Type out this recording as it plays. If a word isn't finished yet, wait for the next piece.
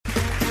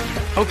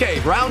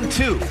Okay, round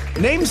two.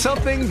 Name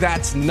something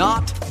that's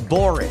not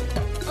boring.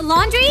 A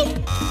laundry?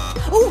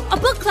 Ooh, a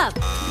book club.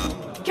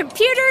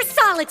 Computer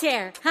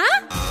solitaire,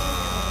 huh?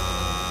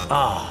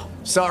 Ah,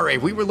 sorry,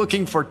 we were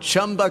looking for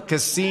Chumba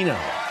Casino.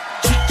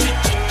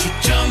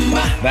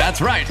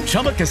 That's right,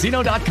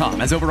 ChumbaCasino.com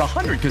has over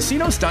 100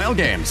 casino-style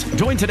games.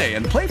 Join today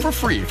and play for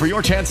free for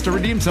your chance to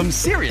redeem some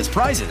serious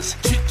prizes.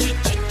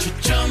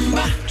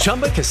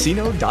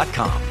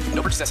 ChumbaCasino.com.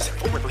 No purchase necessary.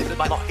 Void where prohibited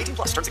by law. 18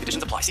 plus. Terms and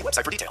conditions apply. See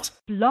website for details.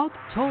 Blog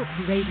Talk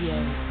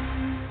Radio.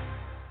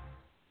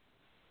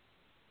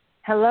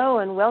 Hello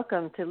and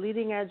welcome to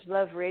Leading Edge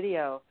Love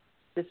Radio.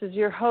 This is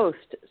your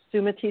host,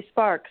 Sumati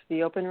Sparks,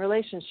 the Open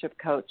Relationship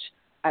Coach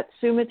at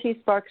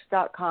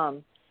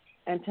sumatisparks.com.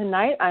 And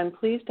tonight I'm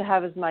pleased to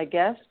have as my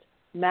guest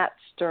Matt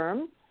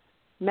Sturm.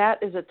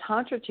 Matt is a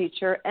Tantra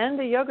teacher and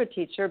a yoga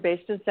teacher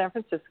based in San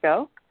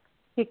Francisco.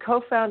 He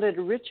co-founded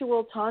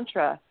Ritual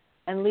Tantra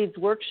and leads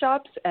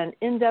workshops and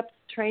in-depth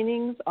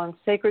trainings on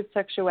sacred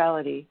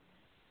sexuality.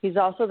 He's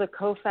also the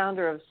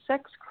co-founder of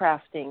Sex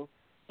Crafting,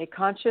 a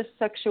conscious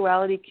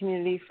sexuality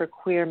community for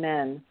queer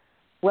men.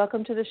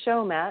 Welcome to the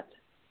show, Matt.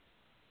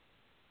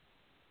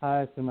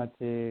 Hi,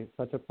 Sumati.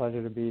 Such a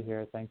pleasure to be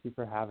here. Thank you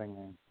for having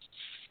me.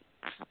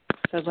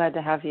 So glad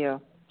to have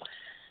you.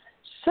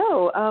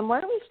 So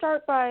why don't we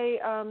start by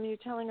you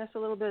telling us a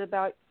little bit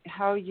about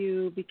how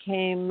you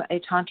became a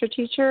Tantra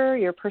teacher,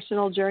 your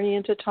personal journey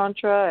into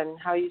Tantra, and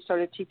how you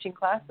started teaching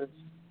classes.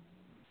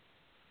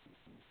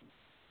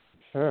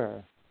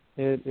 Sure.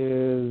 It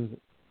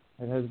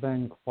has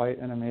been quite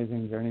an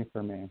amazing journey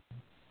for me.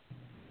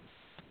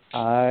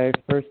 I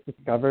first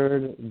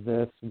discovered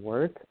this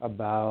work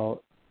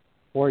about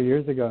 4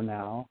 years ago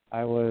now.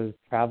 I was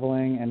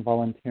traveling and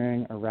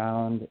volunteering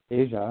around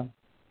Asia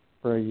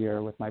for a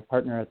year with my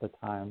partner at the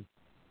time.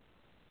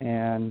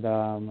 And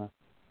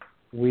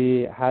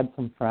we had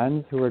some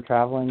friends who were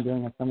traveling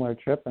doing a similar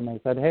trip, and they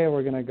said, hey,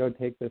 we're going to go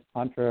take this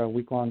Tantra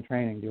week-long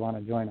training. Do you want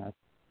to join us?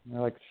 And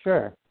we're like,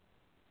 sure.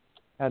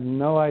 Had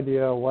no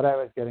idea what I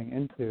was getting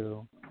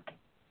into.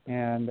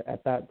 And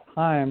at that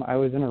time, I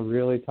was in a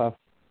really tough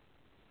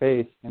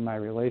space in my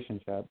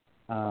relationship.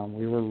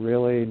 We were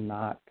really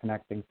not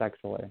connecting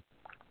sexually.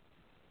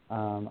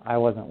 I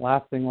wasn't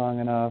lasting long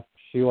enough.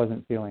 She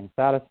wasn't feeling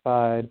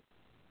satisfied.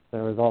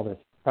 There was all this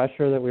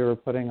pressure that we were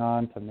putting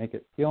on to make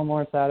it feel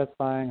more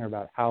satisfying or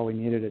about how we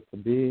needed it to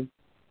be,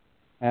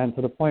 and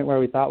to the point where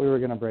we thought we were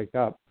going to break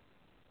up.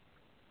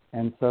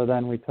 And so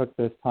then we took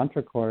this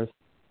Tantra course,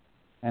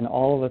 and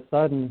all of a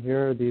sudden,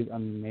 here are these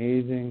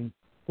amazing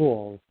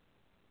tools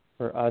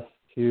for us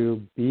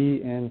to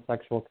be in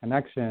sexual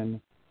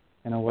connection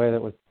in a way that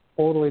was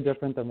totally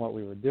different than what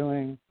we were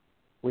doing.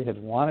 We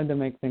had wanted to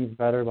make things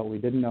better, but we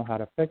didn't know how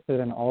to fix it.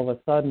 And all of a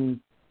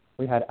sudden,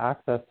 we had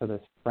access to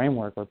this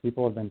framework where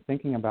people have been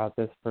thinking about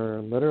this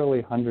for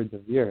literally hundreds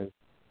of years.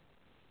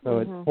 So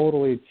it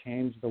totally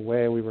changed the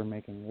way we were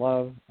making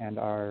love and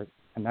our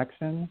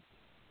connection.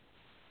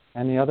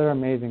 And the other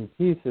amazing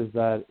piece is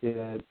that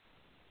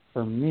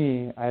for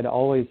me, I had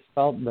always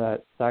felt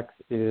that sex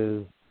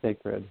is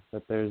sacred,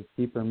 that there's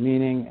deeper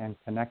meaning and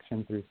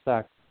connection through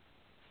sex.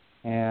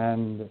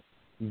 And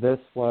this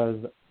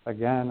was,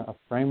 again, a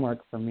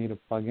framework for me to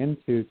plug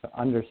into to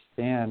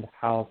understand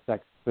how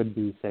sex could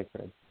be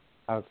sacred,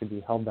 how it could be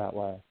held that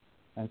way.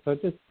 And so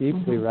it just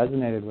deeply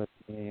resonated with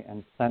me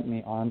and sent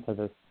me onto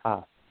this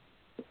path.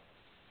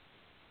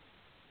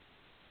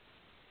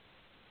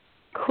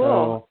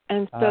 Cool.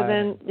 And so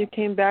then you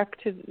came back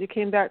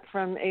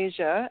from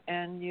Asia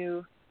and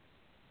you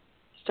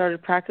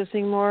started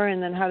practicing more,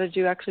 and then how did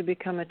you actually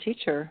become a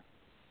teacher?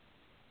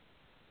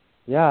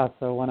 Yeah,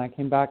 so when I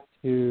came back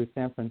to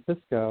San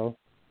Francisco,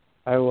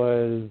 I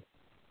was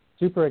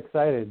super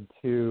excited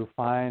to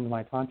find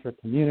my Tantra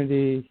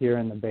community here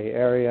in the Bay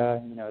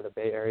Area. You know, the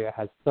Bay Area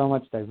has so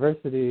much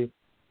diversity,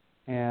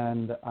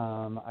 and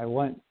I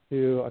went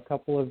to a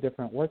couple of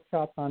different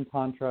workshops on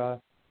Tantra,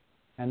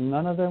 and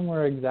none of them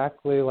were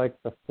exactly like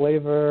the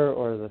flavor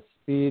or the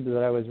speed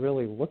that I was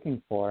really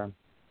looking for.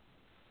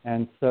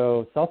 And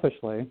so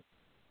selfishly,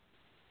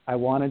 I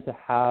wanted to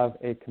have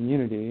a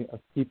community of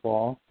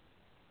people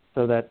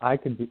so that I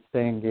could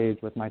stay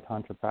engaged with my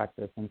Tantra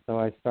practice. And so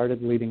I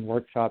started leading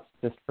workshops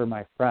just for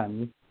my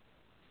friends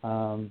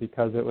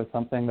because it was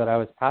something that I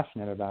was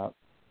passionate about.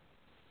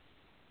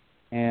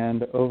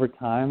 And over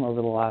time,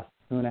 over the last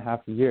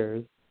 2.5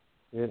 years,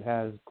 it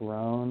has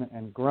grown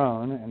and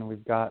grown, and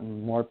we've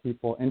gotten more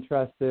people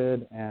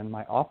interested, and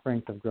my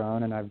offerings have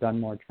grown, and I've done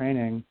more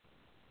training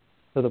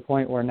to the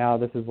point where now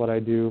this is what I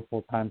do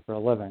full-time for a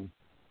living.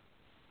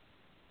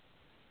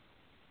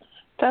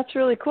 That's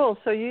really cool.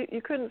 So you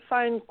couldn't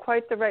find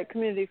quite the right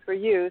community for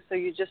you, so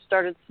you just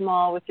started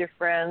small with your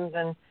friends,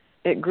 and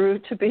it grew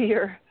to be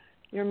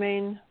your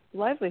main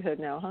livelihood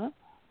now, huh?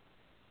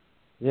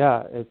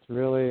 Yeah, it's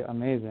really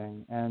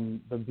amazing. And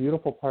the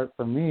beautiful part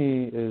for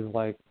me is,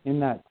 like, in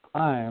that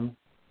time,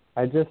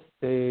 I just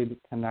stayed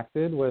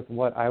connected with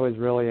what I was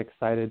really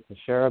excited to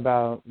share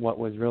about, what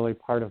was really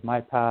part of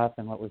my path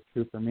and what was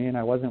true for me. And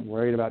I wasn't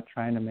worried about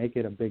trying to make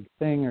it a big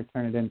thing or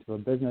turn it into a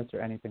business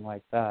or anything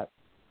like that.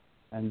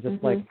 And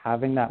just like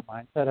having that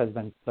mindset has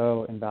been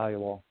so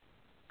invaluable.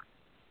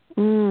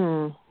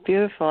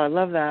 Beautiful. I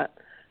love that.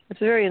 It's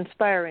very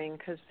inspiring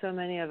because so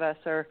many of us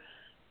are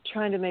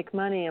trying to make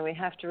money, and we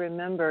have to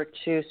remember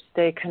to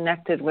stay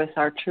connected with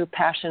our true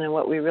passion and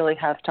what we really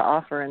have to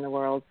offer in the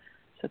world.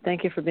 So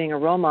thank you for being a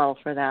role model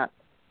for that.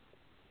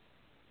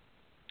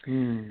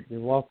 You're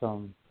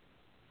welcome.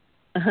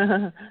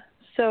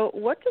 So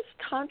what does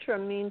Tantra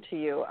mean to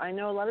you? I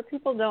know a lot of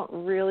people don't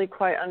really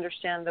quite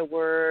understand the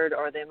word,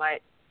 or they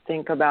might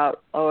think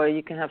about, oh,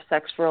 you can have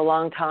sex for a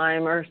long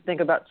time, or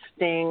think about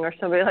Sting or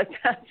somebody like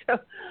that. So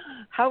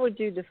how would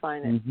you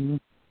define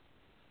it?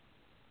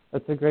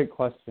 That's a great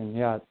question.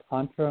 Yeah,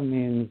 Tantra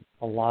means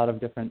a lot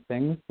of different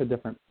things to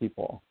different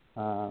people.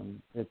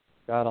 It's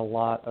got a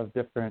lot of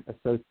different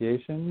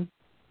associations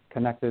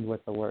connected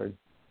with the word.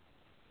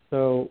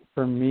 So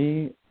for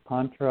me,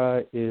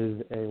 Tantra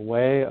is a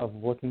way of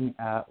looking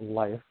at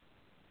life,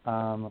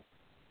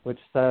 which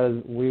says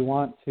we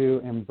want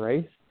to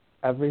embrace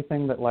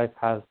everything that life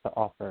has to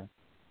offer.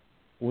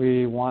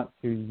 We want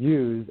to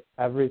use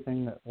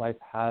everything that life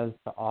has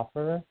to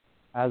offer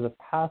as a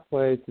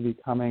pathway to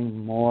becoming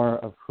more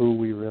of who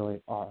we really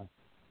are.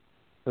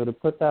 So to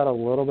put that a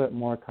little bit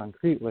more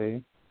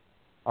concretely,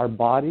 our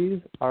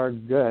bodies are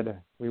good.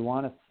 We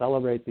want to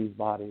celebrate these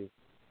bodies.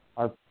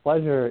 Our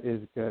pleasure is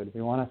good.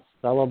 We want to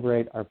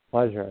celebrate our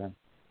pleasure.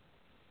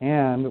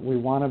 And we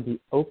want to be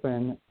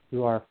open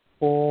to our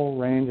full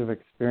range of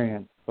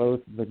experience, both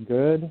the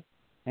good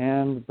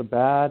and the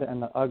bad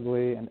and the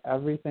ugly and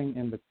everything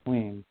in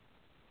between.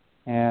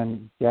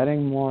 And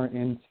getting more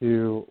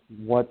into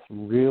what's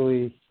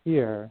really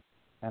here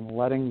and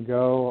letting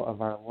go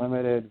of our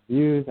limited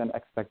views and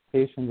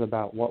expectations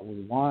about what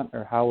we want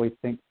or how we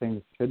think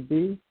things should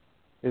be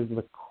is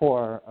the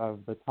core of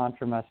the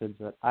Tantra message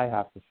that I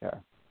have to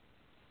share.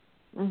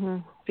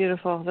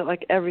 Beautiful. That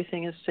like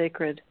everything is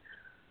sacred.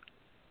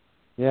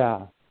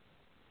 Yeah.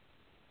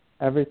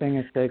 Everything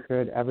is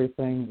sacred.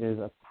 Everything is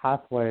a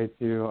pathway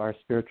to our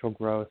spiritual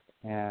growth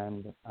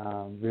and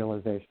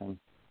realization.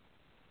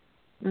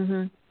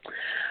 I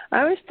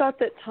always thought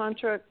that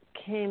Tantra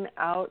came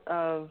out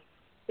of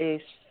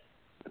a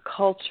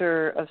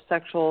culture of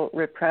sexual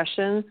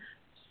repression,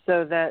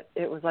 so that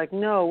it was like,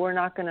 no, we're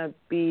not going to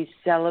be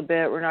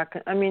celibate. We're not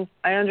going. I mean,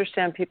 I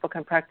understand people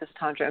can practice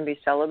Tantra and be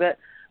celibate,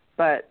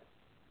 but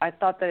I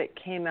thought that it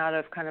came out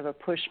of kind of a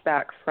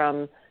pushback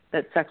from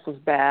that sex was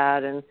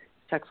bad and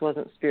sex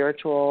wasn't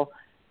spiritual.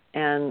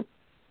 And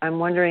I'm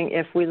wondering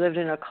if we lived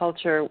in a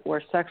culture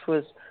where sex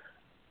was,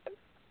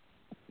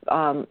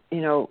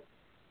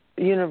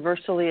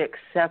 universally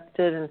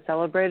accepted and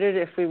celebrated,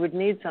 if we would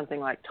need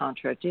something like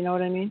Tantra. Do you know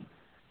what I mean?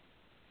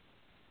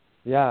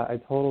 Yeah, I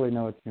totally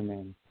know what you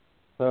mean.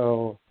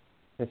 So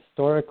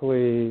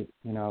historically,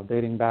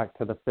 dating back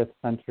to the 5th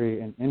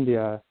century in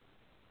India,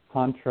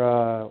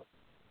 Tantra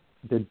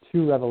did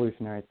two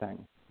revolutionary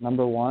things.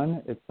 Number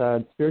one, it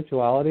said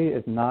spirituality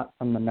is not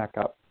from the neck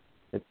up.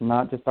 It's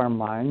not just our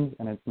minds,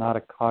 and it's not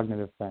a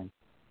cognitive thing.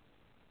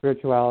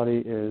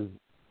 Spirituality is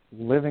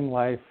living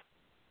life,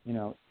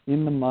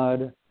 in the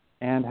mud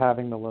and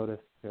having the lotus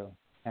too.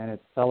 And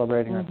it's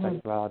celebrating our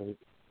sexuality.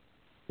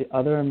 The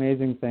other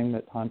amazing thing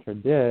that Tantra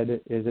did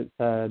is it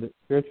said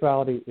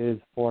spirituality is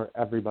for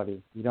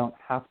everybody. You don't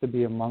have to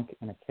be a monk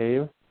in a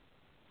cave.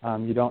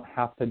 You don't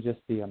have to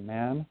just be a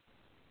man.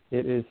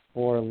 It is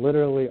for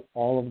literally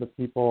all of the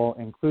people,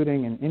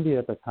 including in India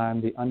at the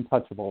time, the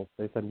untouchables.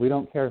 They said, we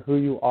don't care who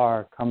you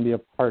are, come be a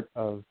part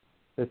of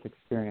this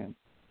experience.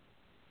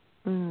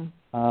 And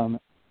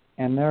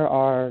there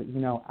are,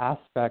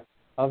 aspects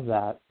of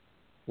that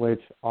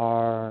which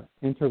are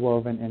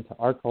interwoven into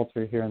our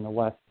culture here in the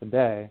West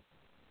today.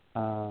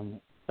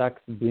 Sex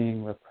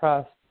being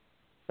repressed,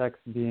 sex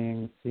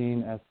being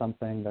seen as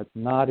something that's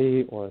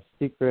naughty or a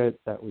secret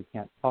that we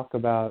can't talk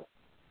about.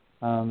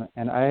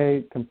 And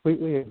I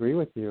completely agree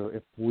with you.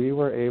 If we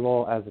were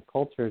able as a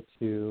culture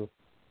to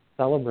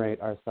celebrate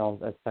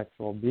ourselves as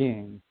sexual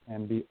beings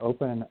and be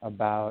open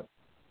about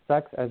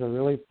sex as a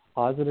really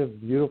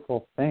positive,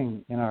 beautiful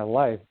thing in our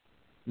life,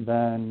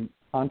 then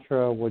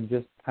Tantra would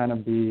just kind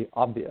of be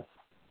obvious.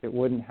 It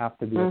wouldn't have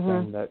to be a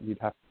thing that you'd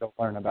have to go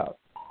learn about.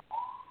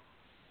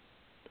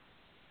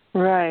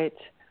 Right.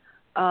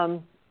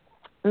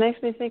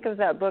 Makes me think of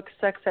that book,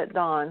 Sex at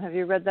Dawn. Have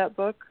you read that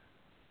book?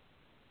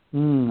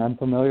 I'm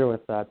familiar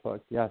with that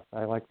book. Yes,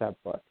 I like that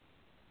book.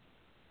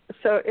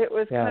 So it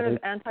was kind of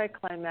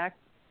anticlimactic.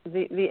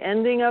 The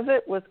ending of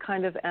it was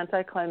kind of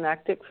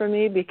anticlimactic for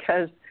me,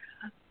 because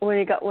when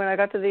I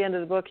got to the end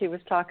of the book, he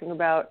was talking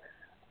about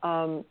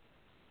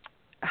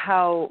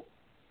how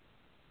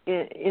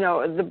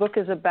the book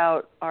is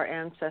about our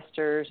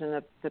ancestors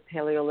and the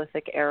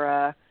Paleolithic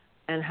era,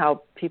 and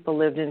how people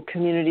lived in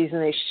communities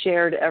and they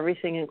shared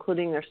everything,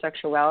 including their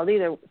sexuality.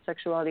 Their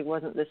sexuality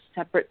wasn't this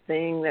separate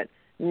thing that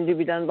needed to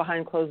be done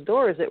behind closed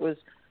doors. It was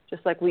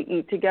just like we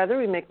eat together,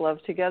 we make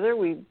love together,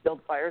 we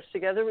build fires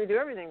together, we do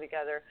everything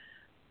together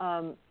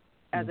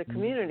as a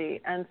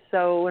community. And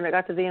so when I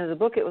got to the end of the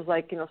book, it was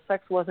like,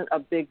 sex wasn't a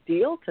big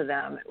deal to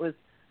them. It was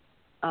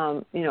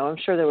I'm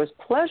sure there was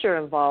pleasure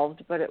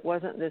involved, but it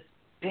wasn't this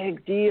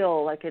big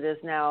deal like it is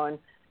now. And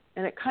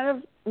it kind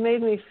of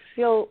made me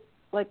feel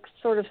like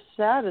sort of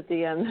sad at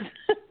the end.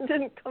 It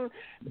didn't come.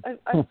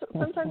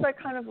 Sometimes I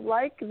kind of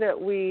like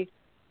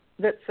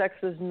that sex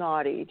is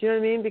naughty. Do you know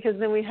what I mean? Because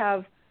then we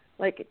have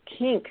like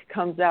kink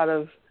comes out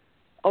of,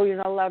 oh, you're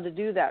not allowed to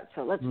do that,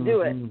 so let's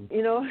do it.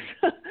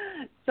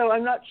 So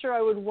I'm not sure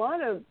I would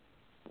want to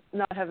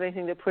not have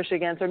anything to push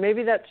against, or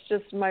maybe that's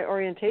just my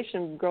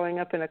orientation growing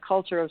up in a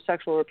culture of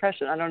sexual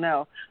repression. I don't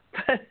know.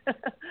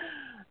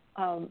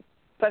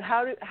 But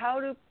how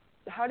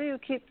do you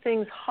keep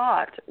things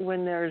hot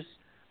when there's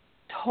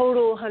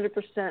total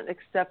 100%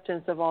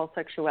 acceptance of all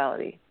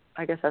sexuality?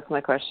 I guess that's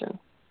my question.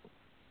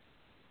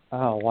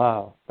 Oh,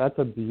 wow. That's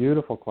a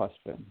beautiful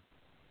question.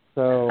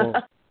 So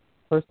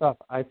first off,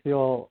 I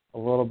feel a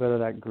little bit of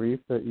that grief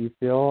that you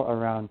feel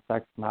around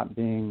sex not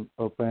being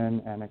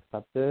open and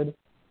accepted.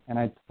 And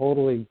I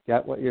totally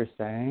get what you're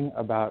saying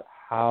about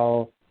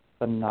how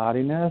the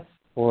naughtiness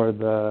or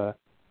the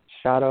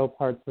shadow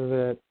parts of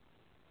it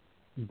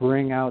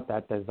bring out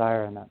that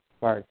desire and that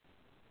spark.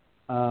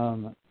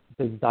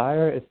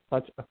 Desire is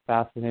such a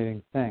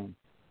fascinating thing.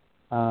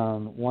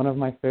 One of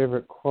my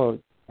favorite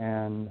quotes,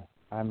 and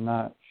I'm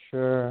not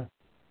sure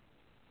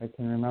I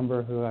can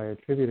remember who I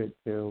attribute it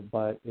to,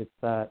 but it's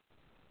that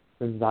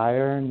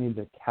desire needs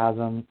a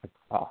chasm to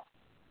cross.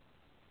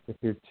 If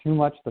you're too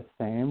much the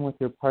same with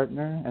your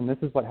partner, and this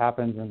is what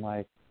happens in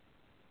like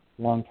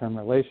long-term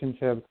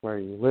relationships where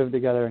you live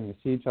together and you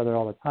see each other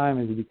all the time,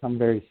 is you become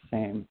very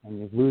same and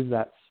you lose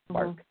that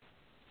spark,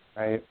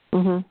 right?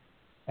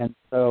 And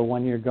so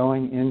when you're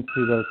going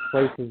into those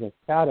places of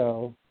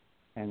shadow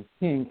and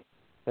kink,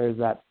 there's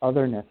that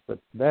otherness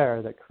that's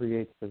there that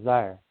creates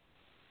desire.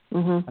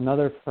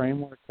 Another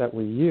framework that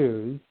we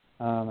use,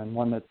 and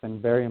one that's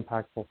been very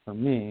impactful for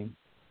me,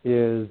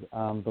 is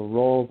the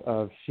roles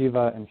of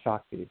Shiva and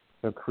Shakti.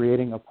 So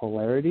creating a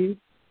polarity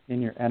in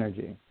your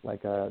energy,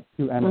 like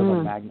two ends of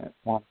a magnet,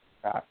 one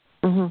track.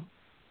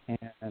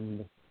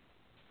 And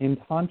in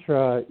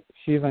Tantra,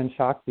 Shiva and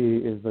Shakti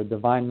is the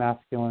divine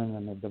masculine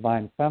and the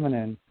divine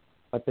feminine,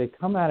 but they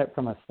come at it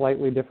from a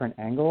slightly different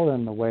angle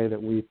than the way that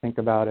we think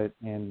about it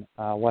in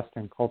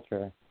Western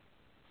culture.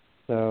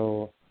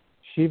 So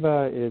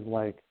Shiva is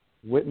like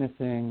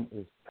witnessing,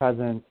 is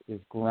present, is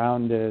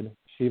grounded.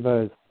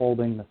 Shiva is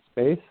holding the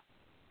space.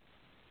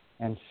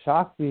 And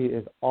Shakti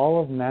is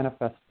all of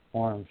manifest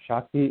form.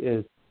 Shakti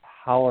is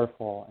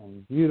powerful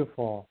and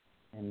beautiful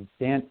and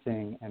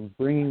dancing and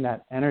bringing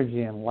that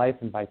energy and life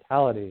and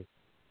vitality.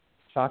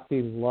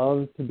 Shakti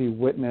loves to be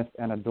witnessed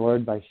and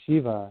adored by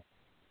Shiva,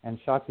 and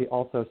Shakti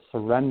also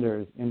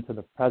surrenders into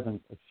the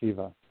presence of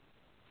Shiva.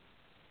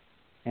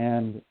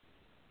 And,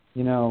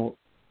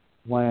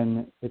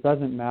 when it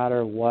doesn't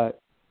matter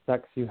what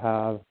sex you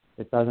have,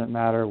 it doesn't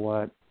matter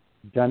what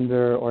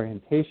gender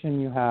orientation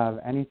you have,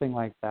 anything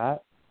like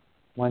that,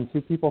 when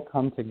two people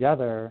come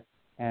together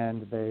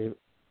and they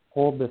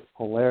hold this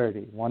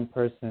polarity, one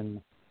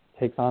person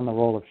takes on the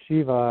role of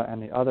Shiva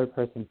and the other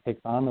person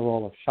takes on the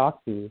role of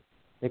Shakti,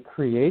 it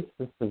creates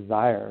this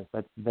desire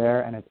that's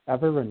there and it's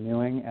ever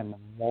renewing, and the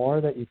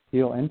more that you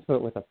feel into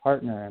it with a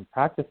partner and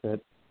practice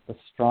it, the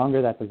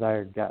stronger that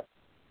desire gets.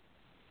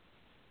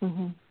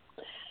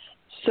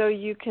 So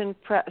you can,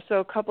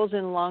 so couples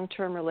in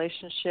long-term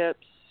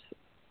relationships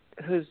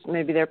whose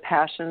maybe their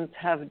passions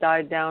have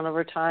died down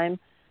over time,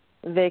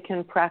 they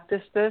can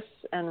practice this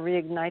and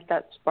reignite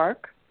that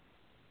spark?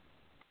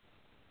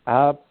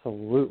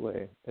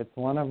 Absolutely. It's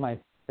one of my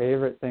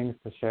favorite things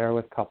to share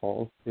with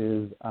couples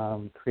is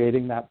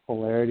creating that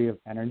polarity of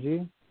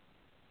energy.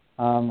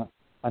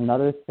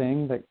 Another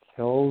thing that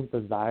kills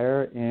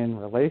desire in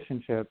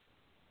relationships,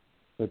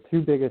 the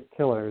two biggest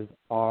killers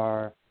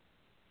are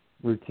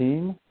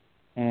routine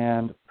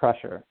and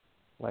pressure,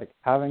 like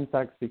having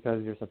sex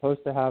because you're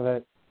supposed to have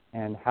it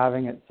and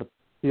having it to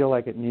feel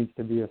like it needs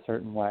to be a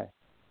certain way.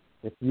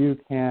 If you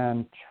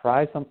can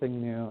try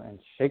something new and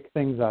shake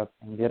things up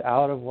and get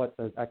out of what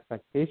those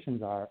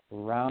expectations are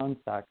around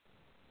sex,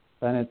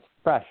 then it's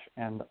fresh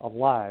and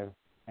alive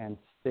and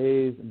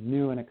stays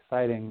new and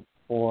exciting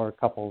for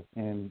couples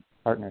in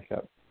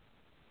partnership.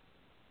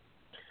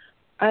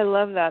 I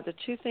love that. The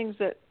two things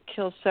that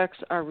kill sex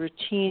are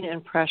routine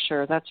and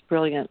pressure. That's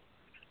brilliant.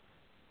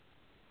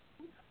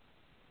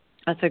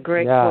 That's a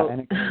great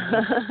quote.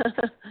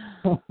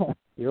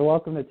 You're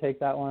welcome to take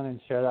that one and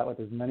share that with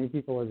as many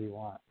people as you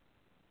want.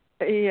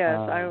 Yes,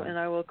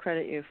 I will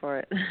credit you for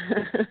it.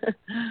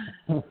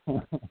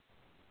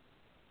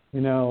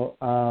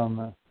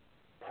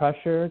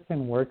 Pressure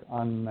can work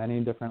on many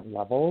different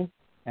levels,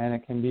 and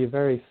it can be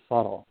very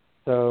subtle.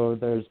 So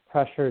there's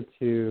pressure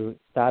to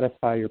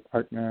satisfy your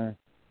partner.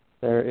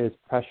 There is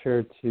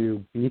pressure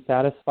to be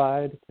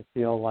satisfied, to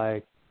feel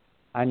like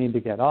I need to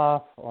get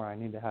off, or I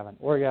need to have an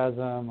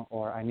orgasm,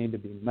 or I need to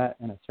be met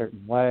in a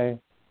certain way.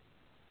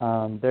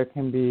 There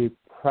can be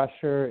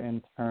pressure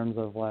in terms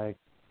of like,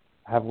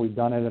 have we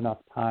done it enough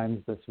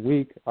times this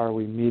week? Are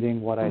we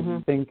meeting what I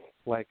think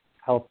like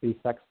healthy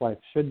sex life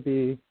should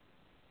be?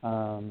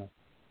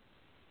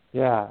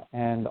 Yeah,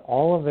 and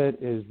all of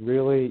it is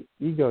really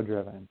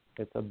ego-driven.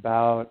 It's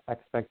about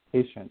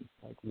expectations,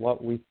 like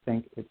what we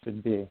think it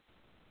should be.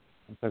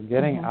 And so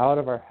getting out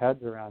of our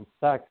heads around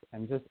sex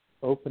and just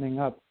opening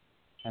up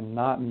and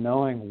not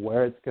knowing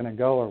where it's going to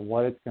go or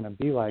what it's going to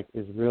be like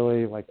is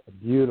really like a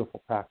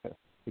beautiful practice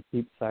to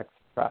keep sex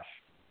fresh.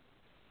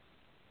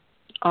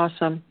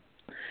 Awesome.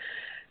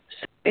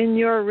 So in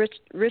your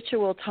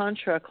ritual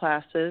Tantra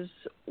classes,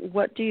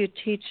 what do you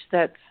teach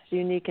that's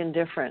unique and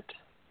different?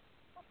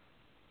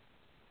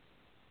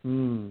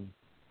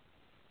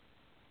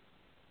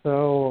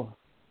 So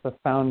the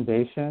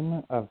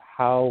foundation of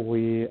how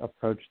we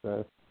approach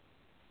this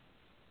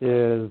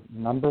is,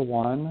 number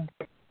one,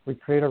 we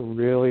create a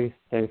really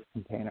safe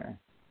container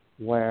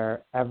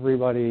where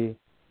everybody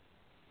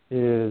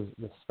is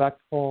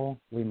respectful.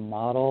 We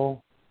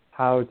model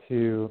how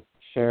to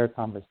share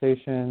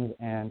conversations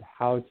and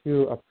how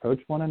to approach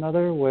one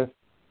another with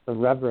the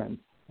reverence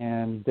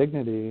and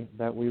dignity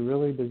that we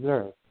really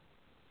deserve.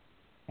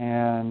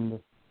 And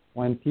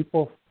when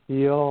people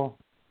feel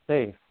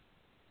safe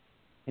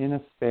in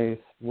a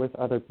space with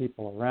other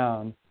people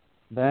around,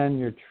 then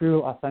your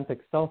true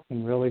authentic self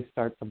can really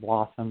start to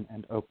blossom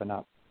and open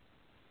up.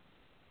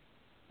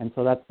 And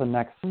so that's the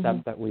next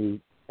step that we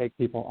take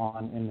people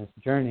on in this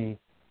journey,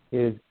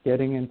 is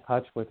getting in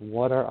touch with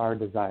what are our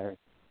desires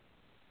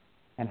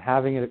and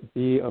having it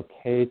be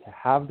okay to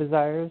have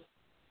desires,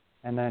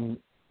 and then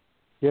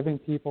giving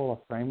people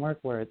a framework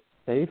where it's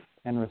safe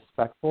and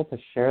respectful to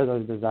share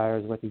those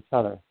desires with each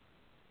other.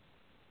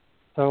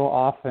 So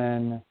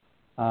often,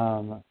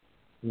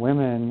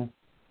 women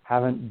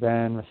haven't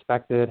been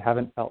respected,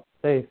 haven't felt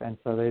safe, and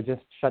so they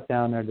just shut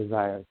down their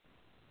desires.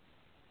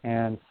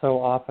 And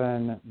so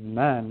often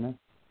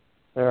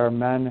there are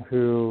men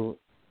who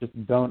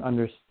just don't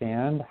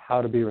understand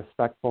how to be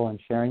respectful and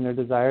sharing their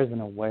desires in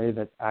a way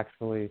that's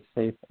actually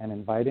safe and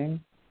inviting.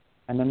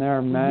 And then there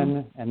are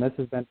men, and this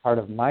has been part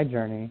of my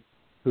journey,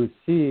 who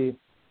see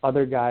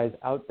other guys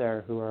out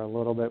there who are a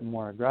little bit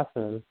more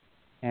aggressive,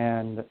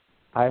 and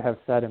I have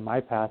said in my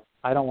past,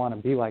 I don't want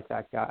to be like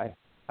that guy.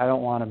 I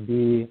don't want to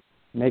be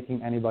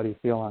making anybody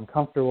feel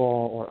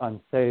uncomfortable or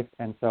unsafe,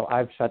 and so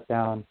I've shut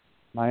down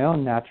my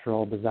own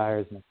natural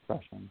desires and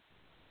expressions.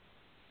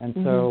 And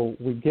so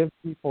we give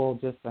people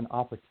just an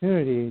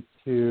opportunity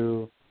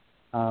to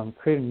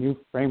create a new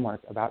framework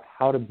about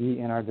how to be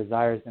in our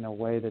desires in a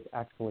way that's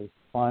actually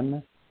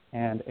fun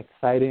and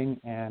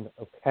exciting and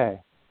okay.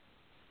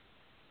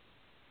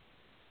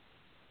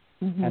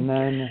 And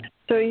then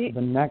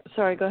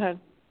sorry, go ahead.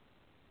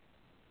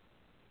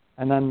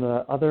 And then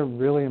the other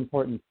really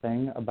important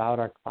thing about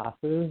our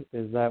classes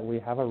is that we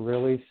have a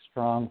really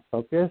strong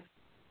focus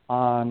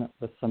on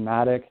the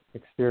somatic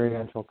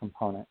experiential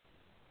component.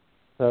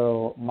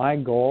 So my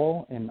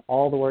goal in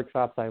all the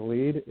workshops I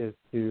lead is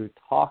to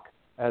talk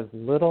as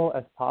little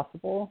as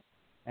possible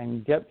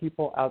and get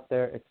people out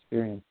there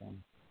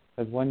experiencing.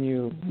 Because when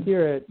you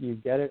hear it, you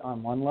get it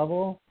on one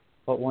level,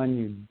 but when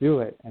you do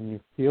it and you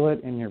feel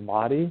it in your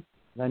body,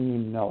 then you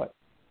know it.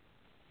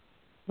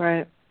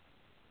 Right.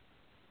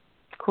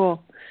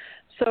 Cool.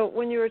 So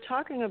when you were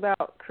talking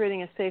about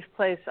creating a safe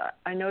place,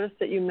 I noticed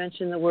that you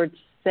mentioned the word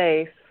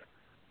safe,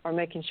 or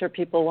making sure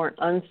people weren't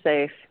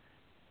unsafe.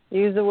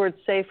 You use the word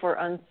safe or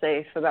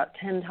unsafe about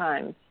 10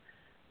 times.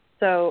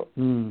 So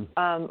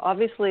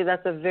obviously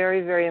that's a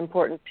very, very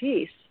important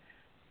piece.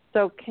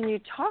 So can you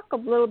talk a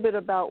little bit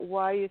about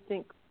why you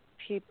think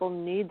people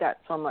need that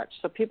so much?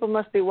 So people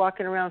must be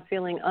walking around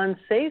feeling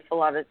unsafe a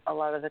lot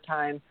of the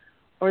time,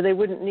 or they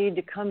wouldn't need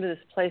to come to this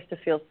place to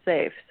feel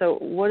safe. So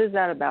what is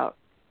that about?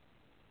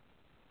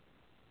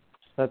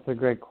 That's a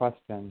great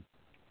question.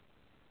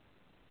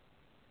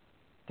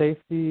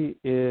 Safety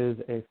is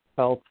a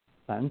felt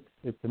sense.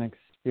 It's an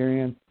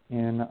experience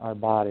in our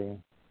body.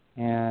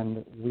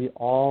 And we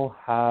all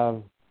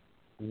have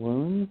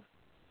wounds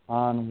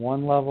on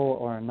one level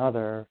or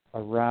another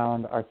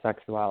around our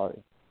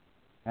sexuality.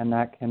 And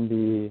that can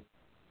be,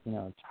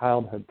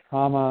 childhood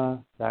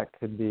trauma, that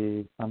could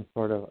be some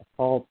sort of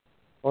assault,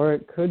 or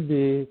it could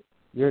be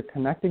you're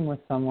connecting with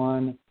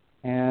someone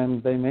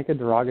and they make a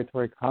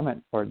derogatory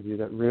comment towards you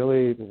that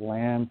really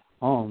lands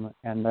home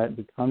and that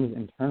becomes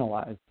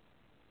internalized.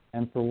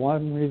 And for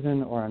one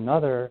reason or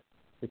another,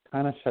 we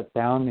kind of shut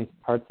down these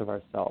parts of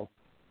ourselves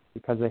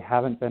because they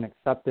haven't been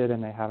accepted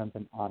and they haven't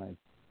been honored.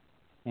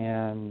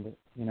 And,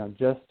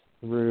 just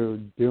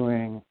through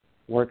doing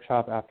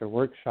workshop after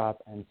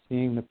workshop and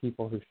seeing the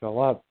people who show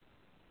up,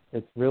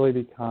 it's really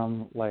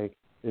become like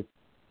it's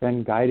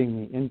been guiding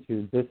me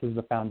into this is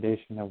the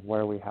foundation of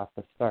where we have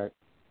to start.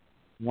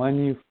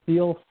 When you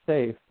feel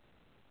safe,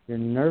 your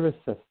nervous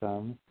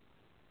system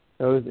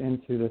goes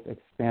into this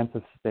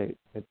expansive state.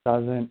 It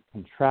doesn't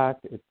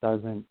contract, it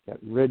doesn't get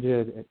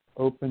rigid, it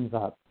opens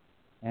up,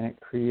 and it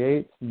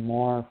creates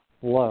more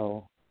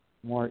flow,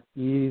 more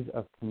ease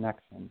of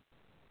connection.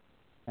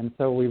 And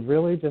so we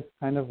really just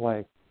kind of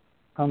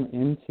come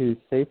into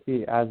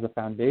safety as the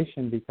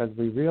foundation because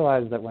we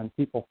realize that when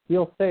people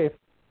feel safe,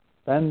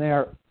 then they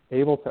are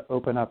able to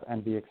open up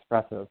and be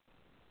expressive.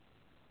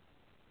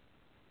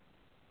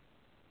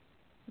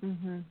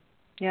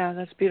 Yeah,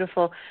 that's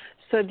beautiful.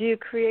 So do you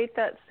create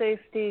that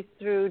safety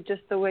through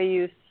just the way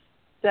you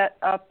set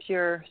up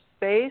your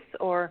space,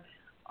 or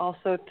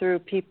also through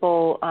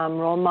people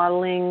role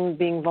modeling,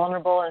 being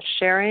vulnerable and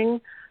sharing?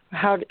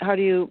 How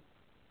do you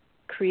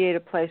create a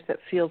place that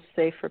feels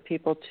safe for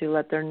people to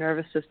let their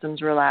nervous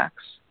systems relax?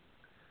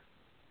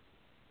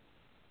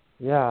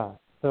 Yeah,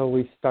 so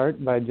we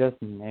start by just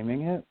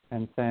naming it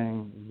and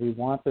saying we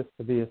want this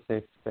to be a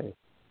safe space.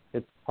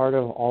 It's part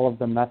of all of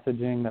the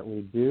messaging that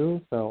we do,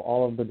 so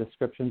all of the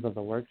descriptions of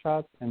the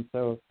workshops. And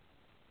so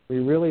we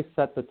really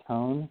set the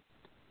tone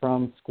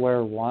from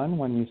square one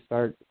when you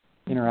start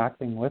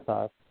interacting with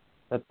us,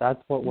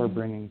 that's what we're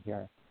bringing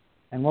here.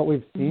 And what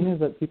we've seen is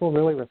that people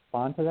really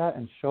respond to that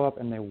and show up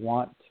and they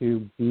want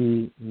to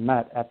be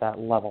met at that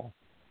level.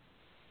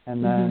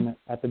 And then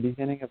at the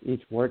beginning of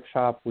each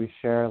workshop, we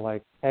share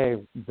like,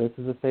 hey, this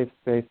is a safe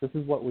space. This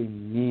is what we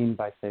mean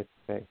by safe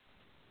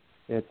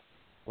space.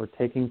 We're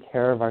taking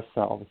care of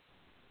ourselves.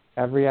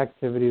 Every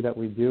activity that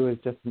we do is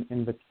just an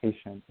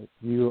invitation.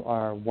 You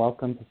are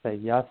welcome to say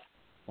yes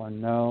or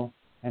no.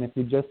 And if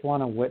you just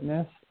want to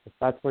witness, if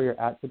that's where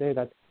you're at today,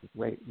 that's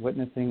great.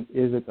 Witnessing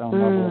is its own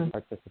level of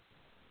participation.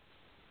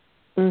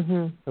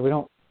 So we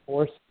don't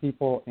force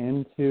people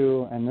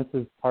into, and this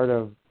is part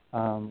of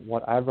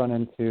what I've run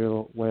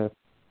into with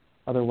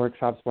other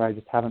workshops where I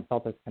just haven't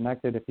felt as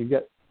connected. If you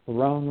get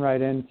thrown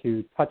right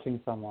into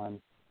touching someone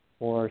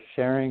or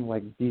sharing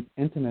like deep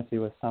intimacy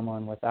with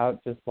someone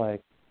without just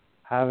like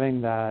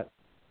having that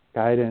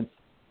guidance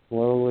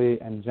slowly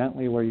and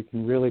gently where you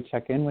can really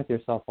check in with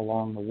yourself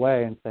along the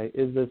way and say,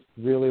 is this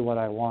really what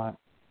I want?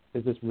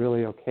 Is this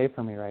really okay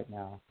for me right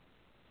now?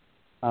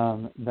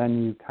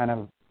 Then you kind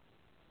of,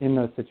 in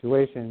those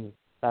situations,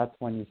 that's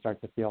when you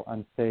start to feel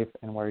unsafe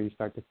and where you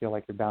start to feel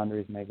like your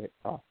boundaries may get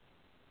crossed.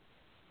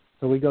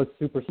 So we go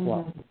super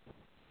slow.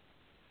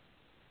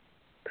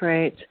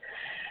 Great.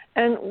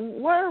 And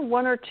what are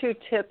one or two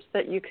tips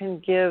that you can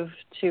give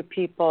to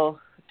people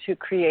to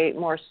create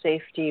more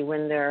safety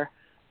when they're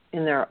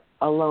in their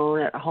alone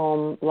at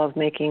home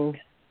lovemaking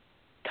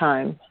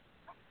time?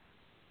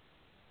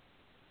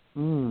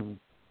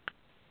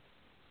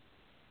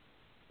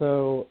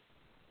 So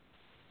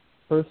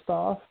first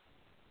off,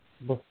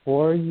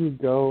 before you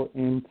go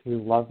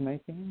into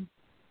lovemaking,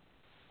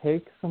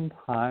 take some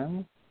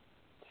time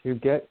to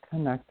get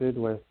connected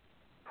with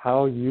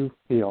how you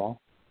feel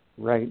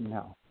right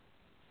now.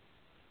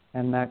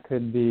 And that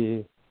could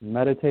be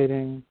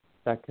meditating,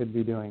 that could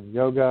be doing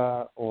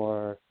yoga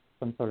or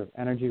some sort of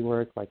energy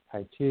work like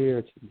Tai Chi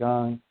or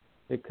Qigong.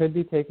 It could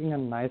be taking a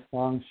nice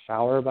long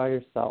shower by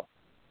yourself.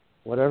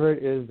 Whatever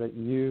it is that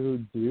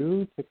you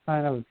do to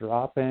kind of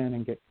drop in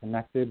and get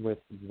connected with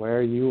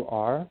where you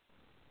are,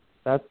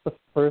 that's the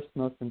first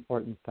most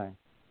important thing.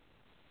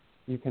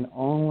 You can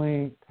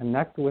only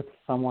connect with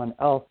someone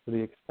else to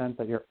the extent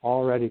that you're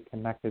already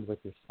connected with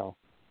yourself.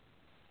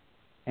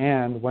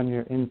 And when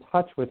you're in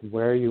touch with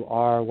where you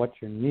are, what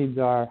your needs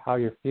are, how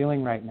you're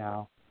feeling right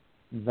now,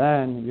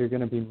 then you're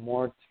going to be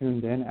more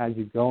tuned in as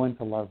you go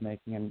into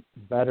lovemaking and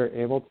better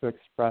able to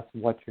express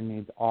what your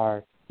needs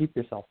are to keep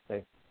yourself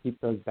safe, keep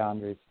those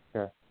boundaries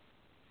secure.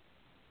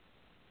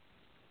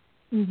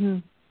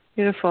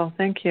 Beautiful.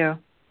 Thank you.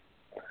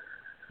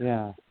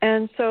 Yeah.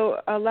 And so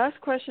last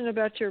question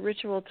about your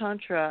ritual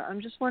Tantra.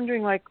 I'm just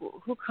wondering, like,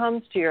 who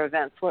comes to your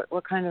events?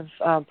 What kind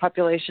of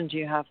population do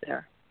you have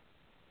there?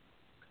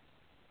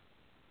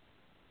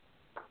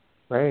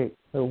 Great.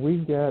 So we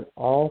get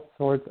all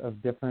sorts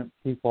of different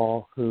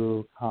people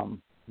who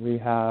come. We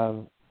have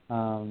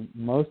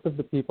most of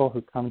the people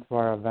who come to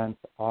our events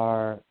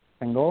are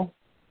single,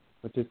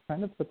 which is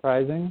kind of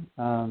surprising.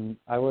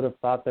 I would have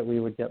thought that we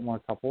would get more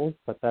couples,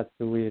 but that's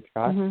who we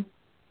attract.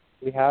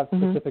 We have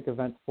specific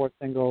events for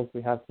singles.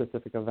 We have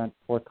specific events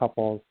for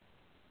couples.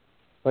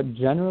 But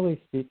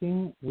generally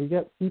speaking, we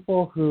get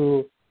people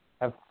who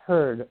have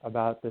heard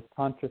about this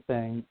Tantra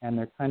thing and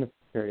they're kind of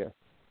curious.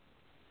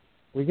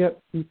 We get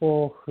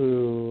people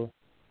who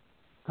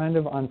kind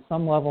of on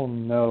some level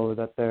know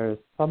that there's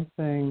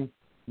something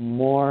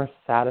more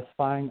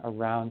satisfying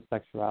around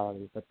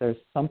sexuality, that there's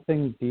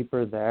something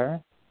deeper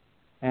there,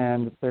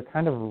 and they're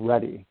kind of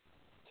ready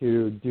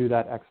to do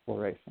that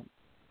exploration.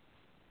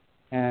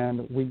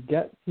 And we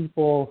get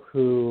people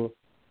who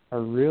are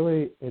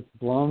really, it's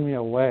blown me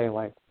away,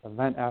 like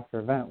event after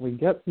event. We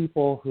get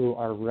people who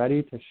are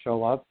ready to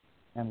show up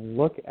and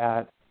look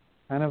at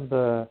kind of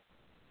the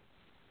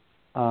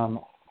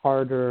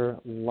harder,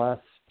 less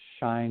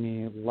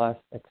shiny, less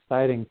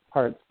exciting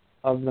parts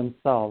of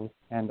themselves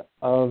and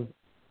of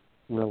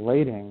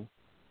relating.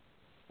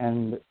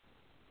 And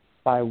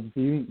by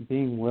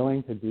being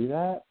willing to do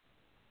that,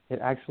 it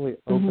actually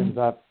opens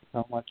up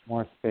so much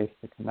more space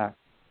to connect.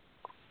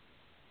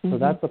 So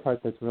that's the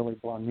part that's really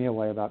blown me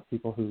away about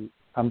people who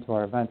come to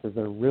our events, is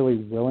they're really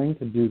willing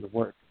to do the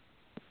work,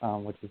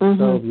 which is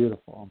so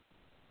beautiful.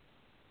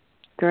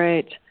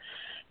 Great.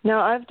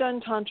 Now, I've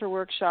done Tantra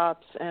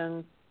workshops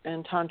and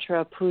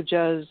Tantra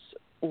pujas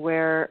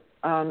where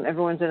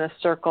everyone's in a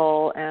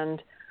circle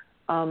and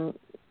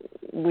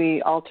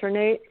we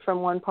alternate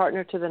from one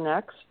partner to the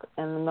next,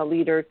 and then the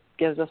leader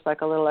gives us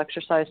like a little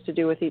exercise to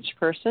do with each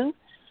person.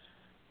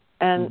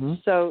 And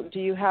so do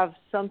you have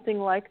something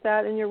like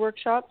that in your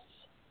workshops?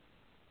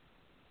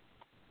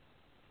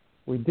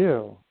 We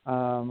do.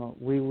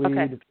 We lead.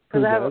 Okay,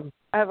 because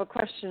I have a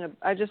question.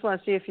 I just want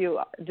to see if you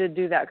did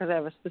do that, because I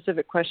have a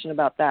specific question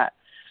about that.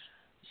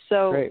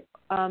 So Great.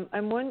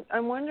 I'm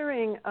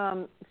wondering,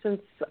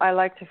 since I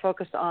like to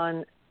focus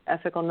on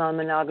ethical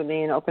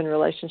non-monogamy and open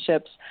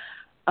relationships,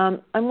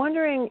 I'm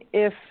wondering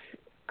if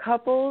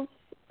couples,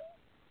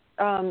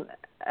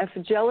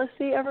 if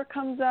jealousy ever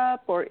comes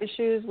up, or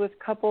issues with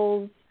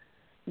couples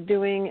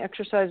doing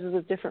exercises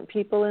with different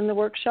people in the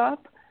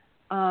workshop,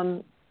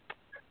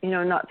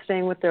 not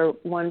staying with their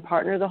one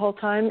partner the whole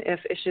time, if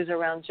issues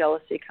around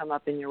jealousy come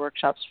up in your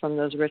workshops from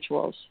those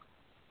rituals.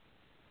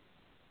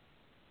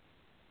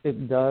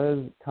 It does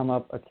come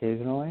up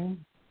occasionally,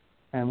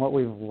 and what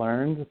we've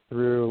learned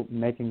through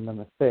making the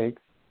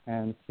mistakes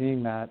and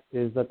seeing that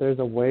is that there's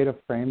a way to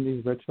frame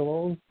these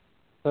rituals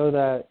so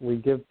that we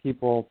give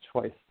people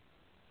choice.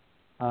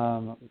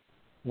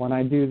 When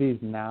I do these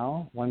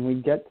now, when we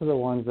get to the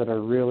ones that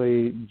are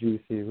really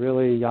juicy,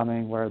 really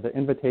yummy, where the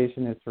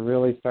invitation is to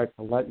really start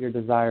to let your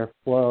desire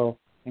flow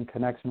in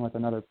connection with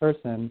another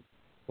person,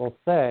 we'll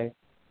say,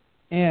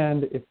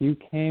 and if you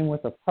came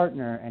with a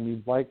partner and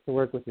you'd like to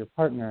work with your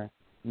partner,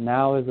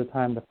 now is the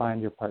time to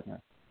find your partner.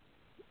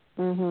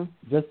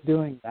 Just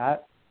doing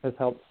that has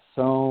helped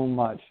so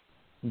much,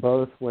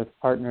 both with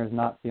partners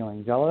not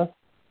feeling jealous,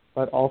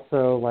 but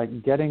also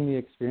like getting the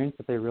experience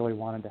that they really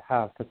wanted to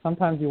have. Because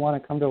sometimes you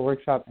want to come to a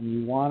workshop and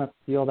you want to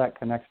feel that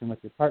connection with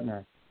your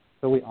partner.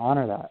 So we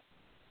honor that.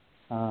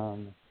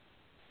 And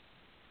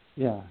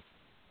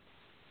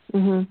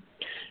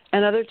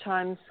other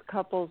times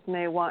couples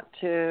may want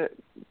to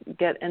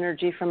get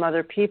energy from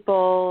other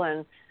people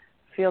and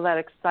feel that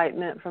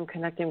excitement from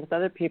connecting with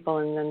other people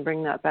and then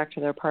bring that back to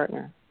their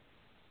partner.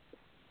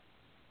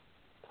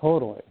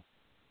 Totally.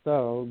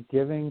 So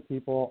giving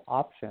people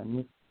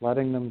options,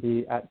 letting them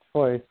be at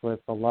choice with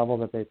the level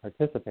that they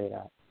participate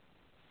at.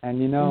 And,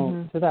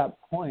 to that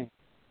point,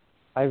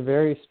 I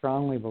very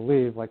strongly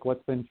believe, like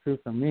what's been true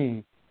for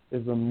me,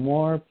 is the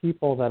more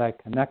people that I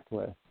connect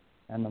with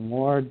and the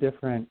more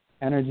different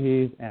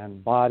energies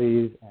and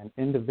bodies and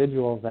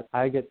individuals that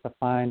I get to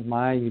find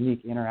my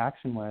unique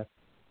interaction with,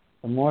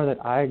 the more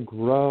that I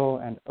grow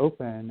and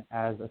open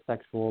as a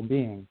sexual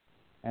being.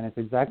 And it's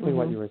exactly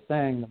what you were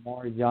saying, the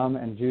more yum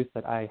and juice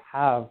that I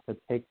have to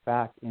take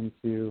back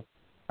into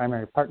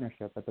primary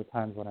partnership at the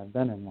times when I've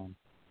been in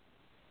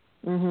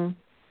one.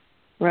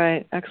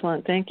 Right.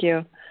 Excellent. Thank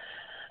you.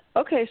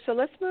 Okay, so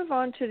let's move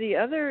on to the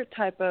other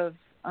type of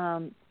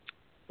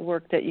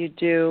work that you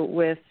do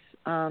with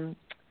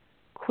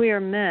queer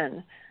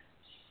men.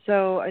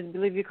 So I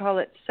believe you call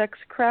it sex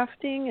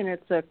crafting, and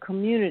it's a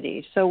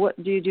community. So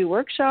what do you do,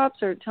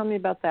 workshops, or tell me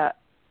about that?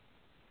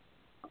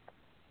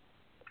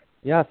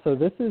 Yeah, so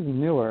this is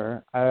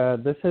newer.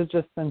 This has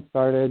just been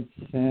started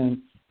since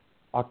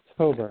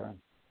October.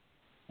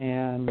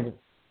 And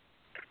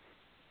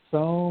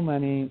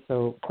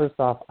so first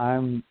off,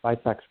 I'm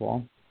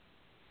bisexual.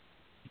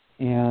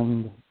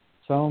 And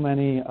so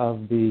many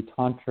of the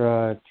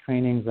Tantra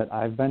trainings that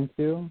I've been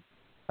to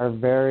are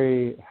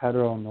very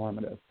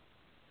heteronormative.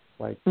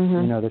 Like,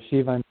 the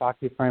Shiva and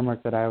Shakti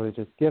framework that I was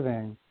just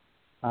giving,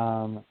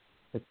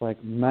 it's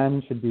like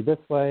men should be this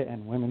way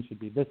and women should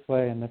be this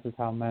way, and this is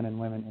how men and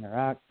women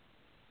interact.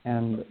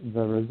 And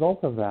the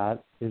result of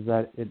that is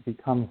that it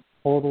becomes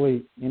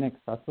totally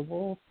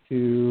inaccessible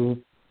to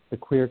the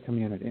queer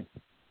community.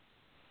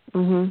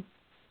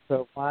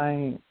 So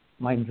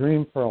my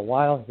dream for a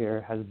while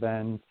here has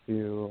been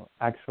to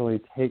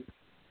actually take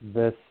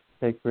this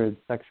sacred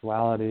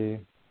sexuality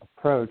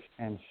approach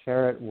and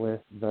share it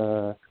with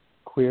the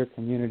queer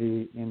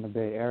community in the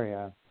Bay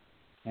Area.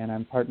 And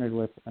I'm partnered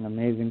with an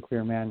amazing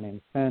queer man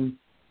named Finn.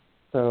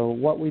 So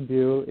what we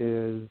do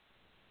is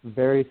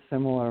very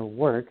similar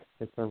work.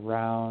 It's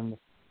around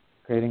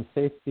creating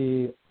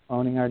safety,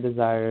 owning our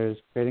desires,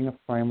 creating a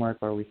framework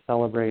where we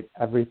celebrate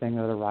everything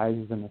that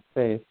arises in the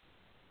space.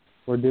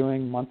 We're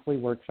doing monthly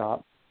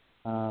workshops.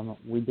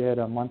 We did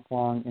a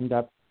month-long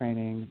in-depth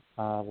training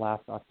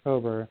last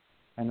October,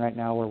 and right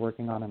now we're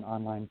working on an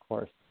online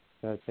course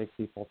to take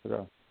people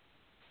through.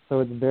 So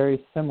it's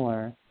very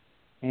similar,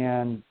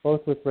 and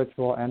both with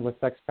ritual and with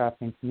sex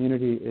crafting,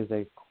 community is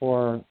a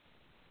core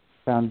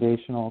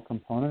foundational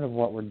component of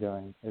what we're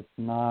doing. It's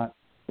not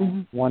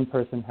one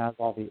person has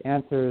all the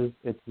answers.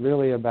 It's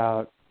really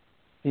about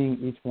seeing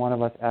each one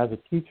of us as a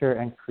teacher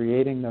and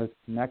creating those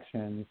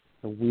connections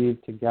to weave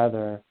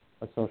together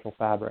a social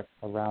fabric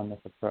around this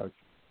approach.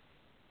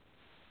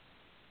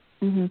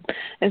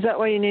 Is that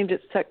why you named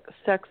it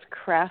sex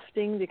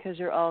crafting, because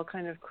you're all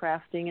kind of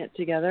crafting it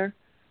together?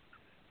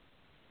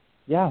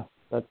 Yeah,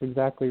 that's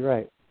exactly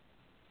right.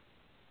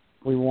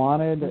 We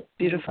wanted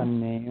Beautiful. a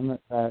name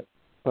that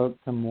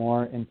spoke to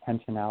more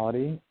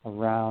intentionality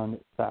around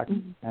sex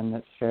and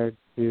that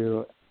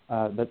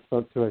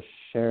spoke to a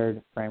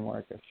shared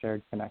framework, a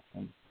shared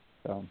connection.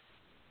 So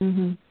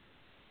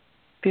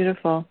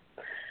Beautiful.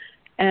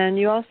 And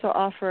you also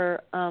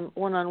offer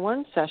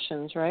one-on-one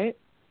sessions, right?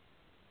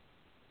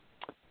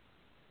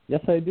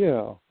 Yes, I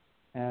do.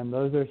 And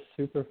those are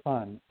super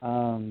fun.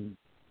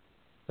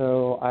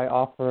 So I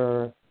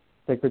offer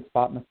sacred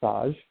spot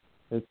massage.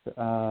 It's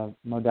a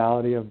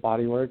modality of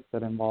bodywork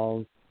that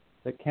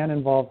can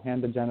involve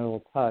hand to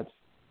genital touch,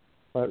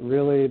 but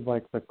really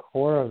like the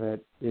core of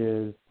it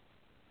is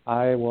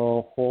I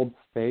will hold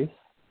space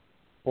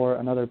for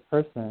another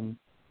person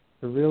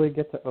to really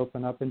get to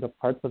open up into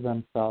parts of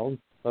themselves,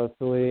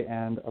 socially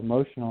and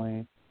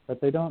emotionally,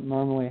 that they don't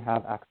normally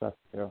have access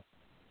to.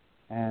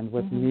 And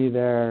with me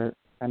there,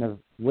 kind of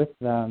with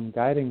them,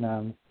 guiding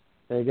them,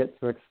 they get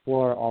to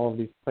explore all of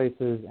these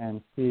places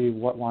and see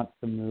what wants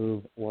to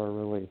move or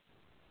release.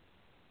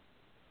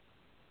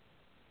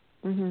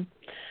 Mm-hmm.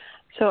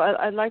 So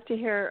I'd like to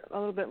hear a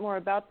little bit more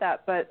about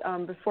that, but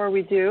before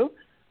we do,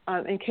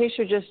 in case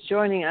you're just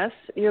joining us,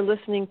 you're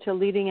listening to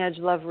Leading Edge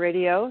Love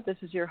Radio. This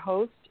is your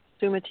host,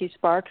 Suma T.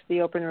 Sparks,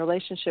 the Open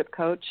Relationship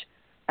Coach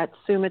at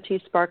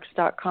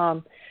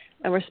sumatsparks.com.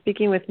 And we're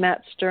speaking with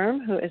Matt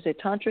Sturm, who is a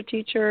Tantra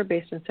teacher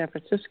based in San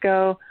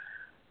Francisco,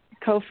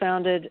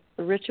 co-founded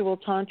Ritual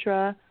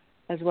Tantra,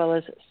 as well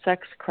as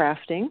Sex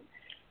Crafting.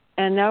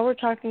 And now we're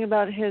talking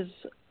about his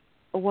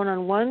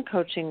one-on-one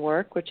coaching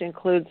work, which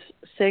includes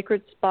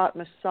sacred spot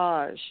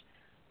massage.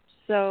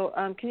 So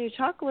can you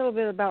talk a little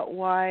bit about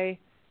why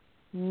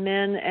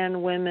men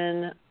and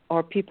women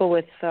or people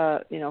with,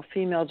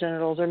 female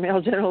genitals or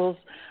male genitals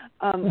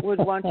would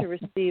want to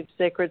receive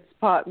sacred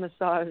spot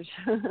massage?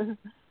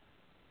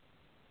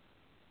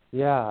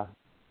 Yeah.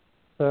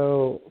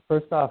 So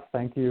first off,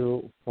 thank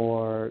you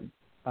for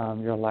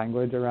your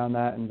language around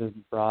that and just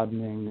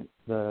broadening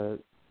the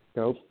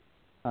scope.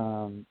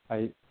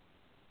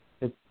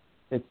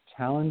 It's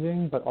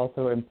challenging, but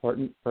also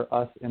important for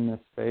us in this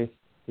space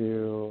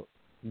to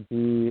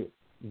be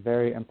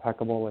very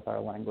impeccable with our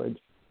language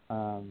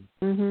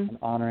and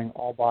honoring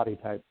all body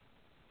types.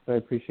 So I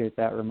appreciate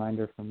that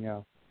reminder from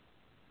you.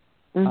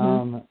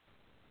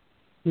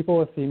 People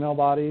with female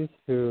bodies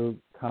who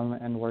come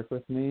and work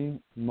with me,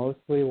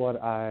 mostly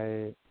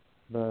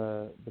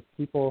the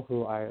people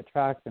who I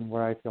attract and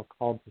where I feel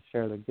called to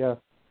share the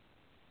gift,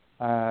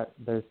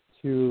 there's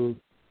two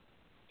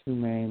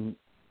main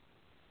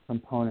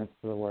components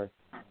to the work.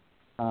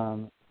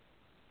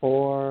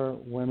 For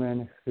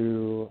women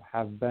who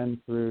have been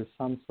through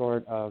some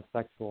sort of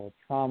sexual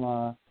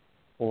trauma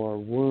or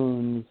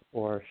wounds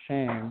or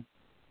shame,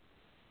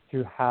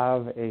 to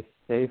have a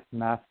safe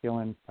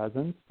masculine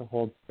presence to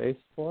hold space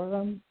for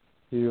them,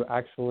 to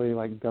actually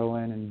go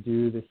in and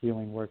do the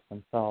healing work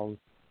themselves.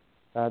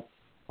 That's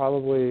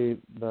probably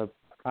the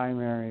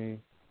primary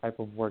type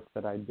of work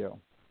that I do.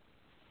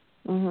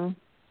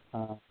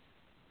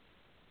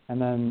 And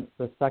then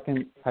the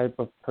second type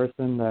of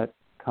person that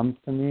comes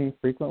to me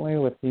frequently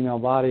with female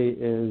body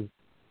is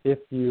if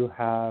you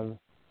have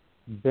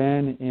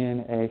been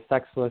in a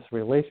sexless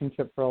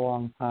relationship for a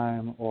long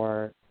time,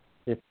 or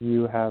if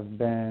you have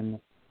been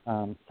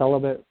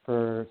celibate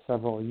for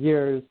several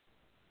years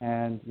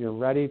and you're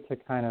ready to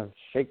kind of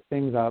shake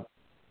things up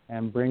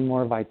and bring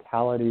more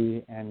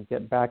vitality and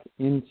get back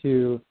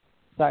into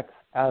sex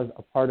as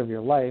a part of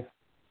your life,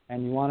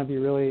 and you want to be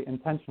really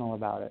intentional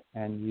about it,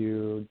 and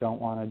you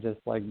don't want to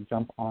just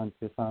jump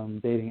onto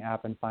some dating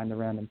app and find a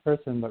random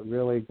person, but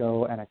really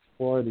go and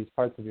explore these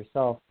parts of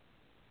yourself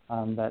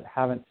that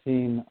haven't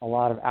seen a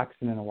lot of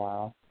action in a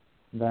while,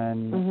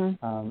 then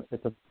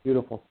it's a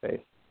beautiful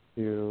space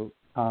to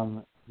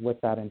come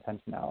with that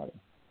intentionality.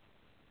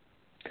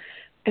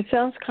 It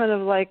sounds kind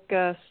of like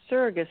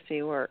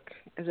surrogacy work.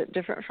 Is it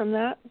different from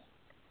that?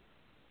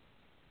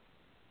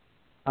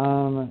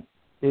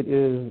 It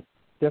is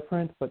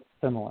different but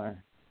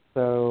similar.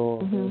 So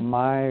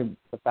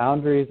the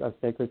boundaries of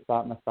sacred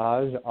spot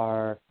massage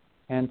are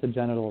hand to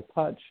genital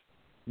touch,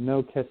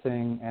 no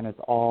kissing, and it's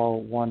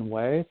all one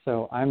way.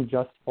 So I'm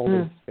just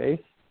holding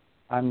space.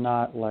 I'm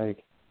not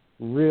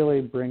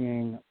really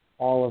bringing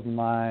all of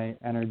my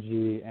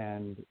energy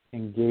and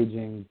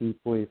engaging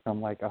deeply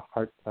from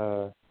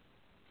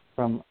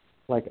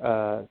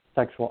a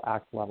sexual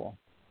act level.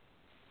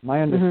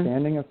 My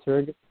understanding of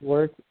surrogate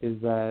work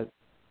is that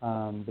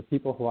the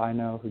people who I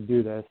know who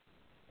do this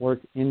work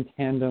in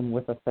tandem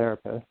with a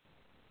therapist,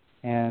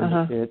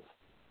 and it's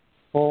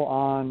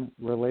full-on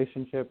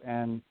relationship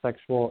and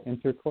sexual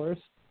intercourse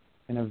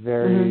in a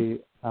very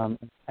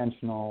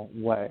intentional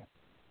way.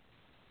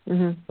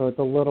 So it's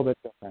a little bit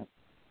different.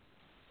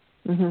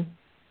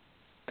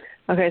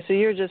 Okay, so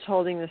you're just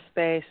holding the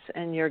space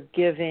and you're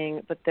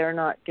giving, but they're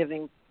not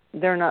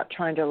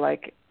trying to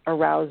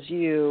arouse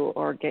you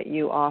or get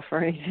you off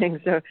or anything.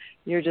 So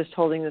you're just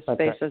holding the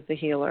space as the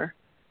healer.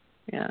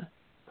 Yeah.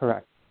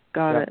 Correct.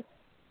 Got it.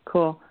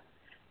 Cool.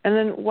 And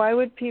then why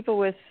would people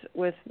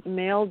with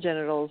male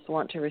genitals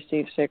want to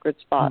receive sacred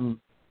spot?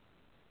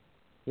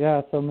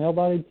 Yeah, so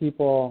male-bodied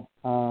people,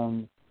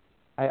 I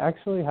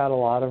actually had a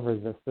lot of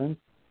resistance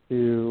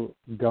to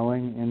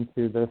going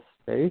into this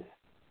space,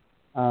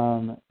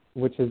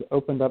 which has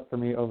opened up for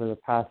me over the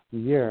past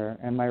year.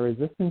 And my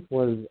resistance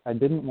was I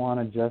didn't want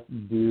to just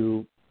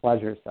do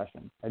pleasure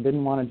session. I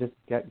didn't want to just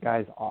get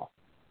guys off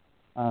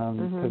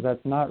because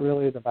that's not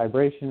really the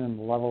vibration and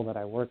the level that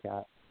I work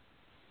at.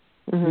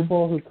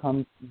 People who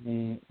come to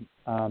me,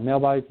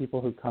 male-bodied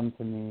people who come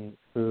to me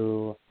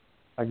who,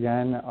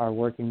 again, are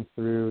working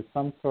through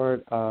some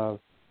sort of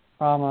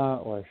trauma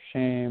or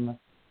shame,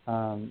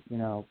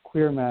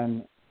 queer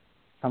men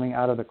coming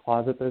out of the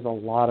closet, there's a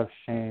lot of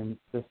shame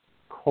just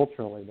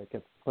culturally that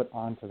gets put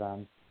onto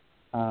them.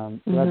 So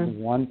that's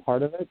one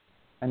part of it.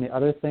 And the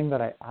other thing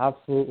that I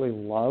absolutely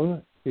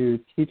love to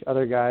teach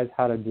other guys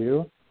how to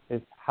do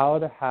is how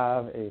to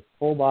have a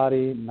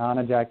full-body,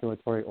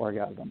 non-ejaculatory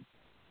orgasm.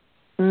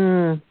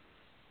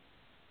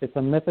 It's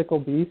a mythical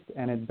beast,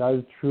 and it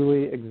does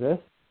truly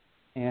exist.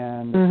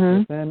 And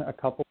within a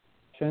couple of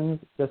sessions,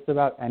 just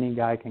about any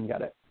guy can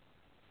get it.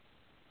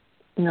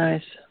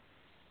 Nice.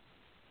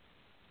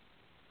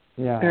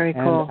 Yeah. Very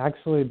cool. And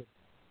actually,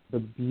 the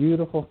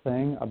beautiful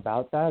thing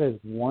about that is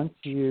once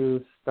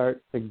you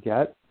start to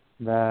get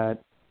that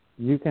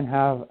you can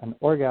have an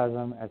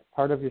orgasm as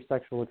part of your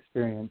sexual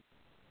experience,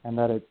 and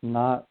that it's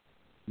not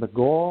the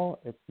goal,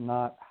 it's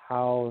not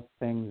how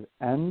things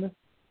end,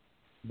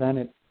 then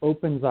it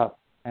opens up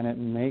and it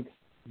makes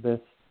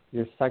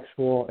your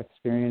sexual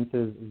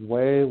experiences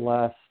way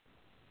less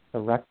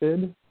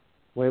directed,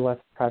 way less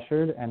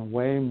pressured, and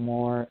way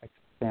more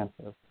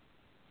expansive.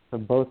 So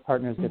both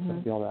partners get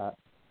to feel that.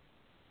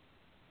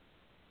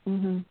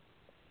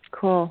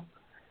 Cool.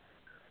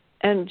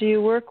 And do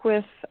you work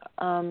with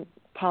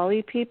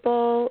poly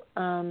people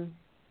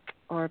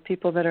or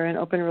people that are in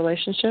open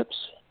relationships?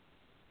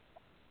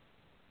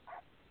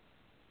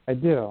 I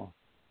do.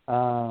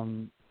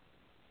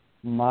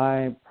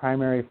 My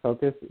primary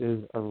focus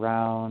is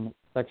around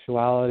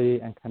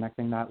sexuality and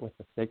connecting that with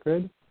the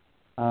sacred.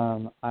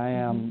 I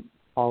am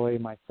poly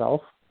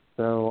myself,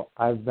 so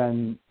I've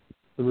been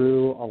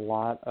through a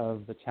lot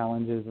of the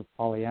challenges of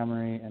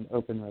polyamory and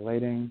open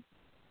relating.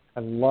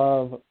 I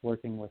love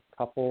working with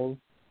couples.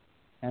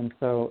 And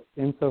so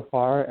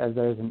insofar as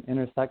there's an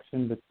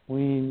intersection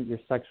between your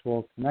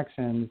sexual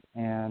connections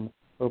and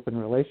open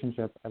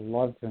relationships, I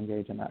love to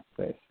engage in that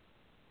space.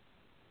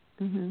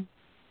 And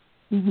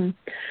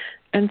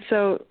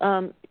so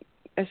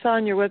I saw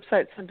on your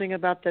website something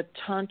about the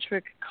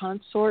tantric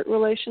consort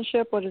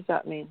relationship. What does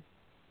that mean?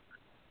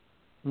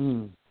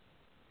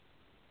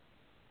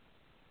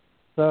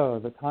 So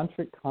the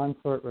tantric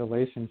consort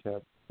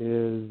relationship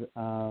is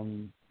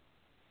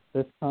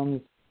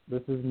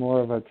this is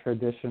more of a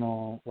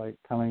traditional, like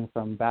coming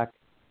from back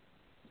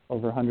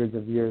over hundreds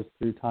of years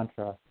through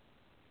Tantra.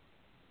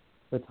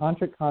 The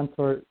tantric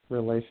consort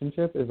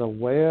relationship is a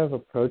way of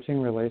approaching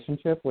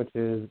relationship which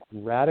is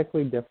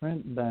radically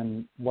different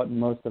than what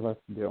most of us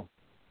do.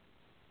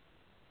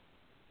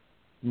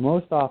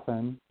 Most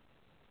often,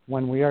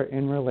 when we are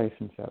in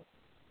relationship,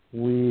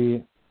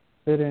 we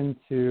fit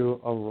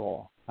into a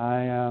role. I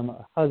am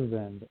a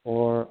husband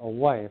or a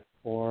wife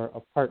or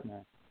a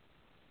partner,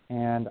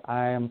 and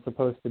I am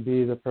supposed to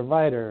be the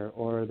provider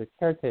or the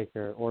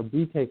caretaker or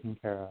be taken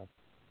care of.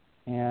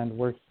 And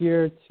we're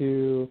here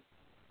to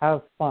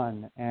have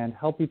fun and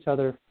help each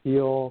other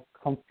feel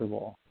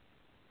comfortable.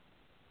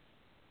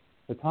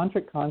 The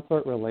tantric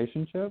consort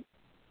relationship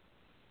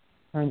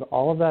turns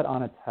all of that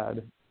on its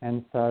head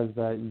and says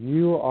that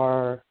you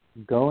are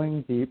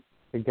going deep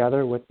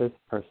together with this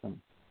person,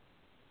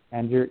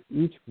 and you're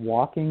each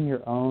walking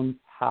your own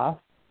path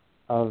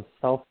of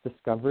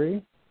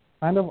self-discovery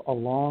kind of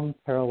along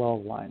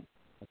parallel lines.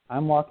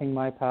 I'm walking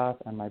my path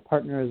and my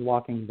partner is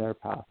walking their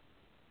path.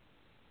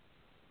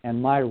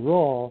 And my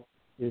role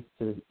is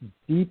to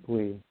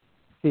deeply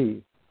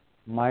see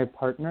my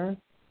partner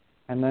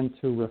and then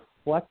to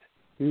reflect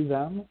to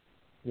them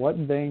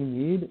what they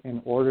need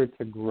in order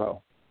to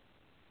grow.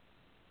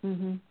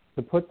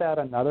 To put that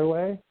another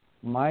way,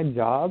 my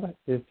job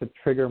is to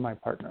trigger my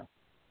partner.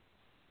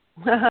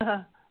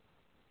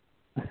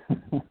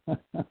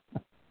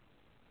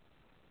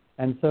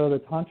 And so the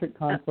tantric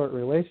consort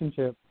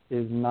relationship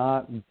is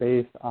not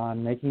based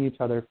on making each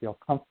other feel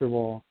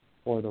comfortable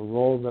or the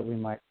roles that we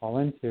might fall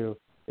into.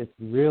 It's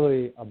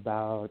really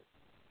about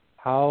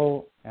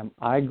how am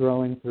I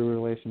growing through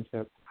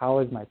relationship, how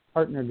is my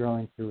partner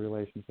growing through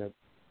relationship,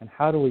 and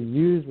how do we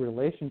use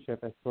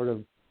relationship as sort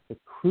of the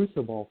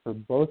crucible for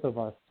both of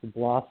us to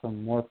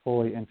blossom more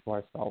fully into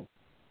ourselves.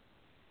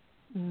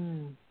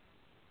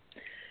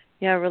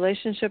 Yeah,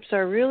 relationships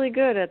are really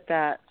good at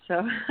that.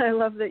 So I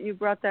love that you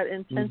brought that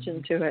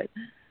intention to it.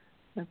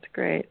 That's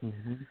great.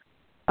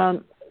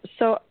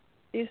 So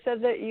you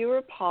said that you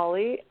were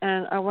poly,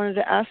 and I wanted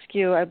to ask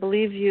you, I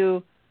believe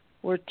you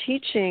were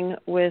teaching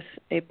with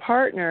a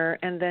partner,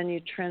 and then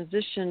you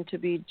transitioned to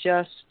be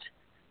just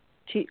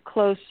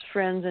close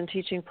friends and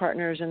teaching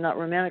partners and not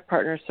romantic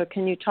partners. So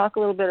can you talk a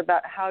little bit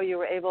about how you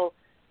were able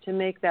to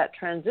make that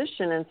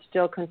transition and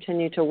still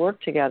continue to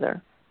work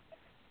together?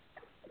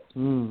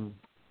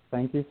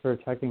 Thank you for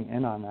checking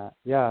in on that.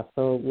 Yeah,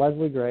 so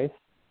Leslie Grace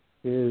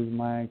is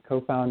my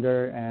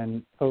co-founder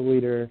and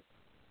co-leader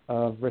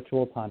of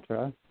Ritual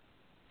Tantra.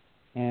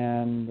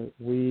 And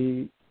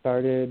we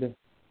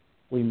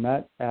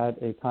met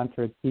at a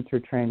Tantra teacher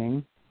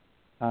training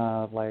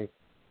like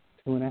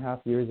 2.5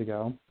 years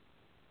ago,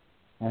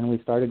 and we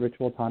started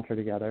Ritual Tantra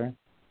together,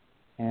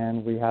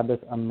 and we had this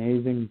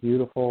amazing,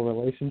 beautiful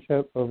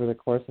relationship over the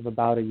course of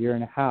about 1.5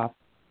 years.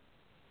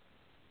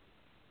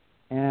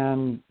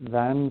 And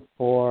then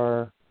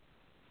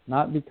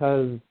not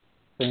because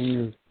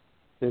things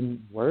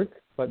didn't work,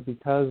 but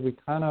because we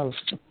kind of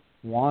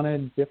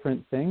wanted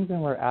different things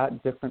and we're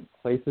at different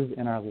places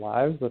in our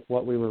lives with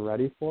what we were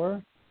ready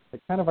for,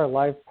 kind of our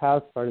life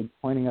paths started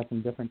pointing us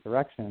in different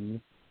directions.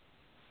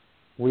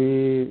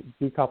 We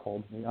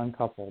decoupled, we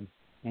uncoupled,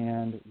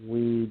 and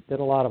we did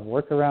a lot of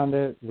work around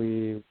it.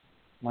 We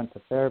went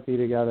to therapy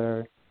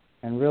together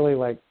and really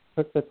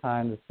took the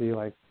time to see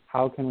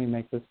how can we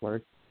make this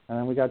work. And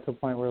then we got to a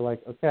point where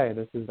okay,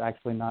 this is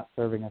actually not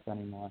serving us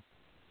anymore.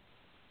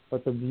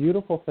 But the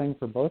beautiful thing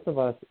for both of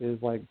us is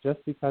just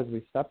because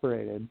we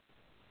separated,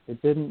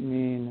 it didn't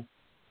mean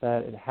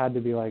that it had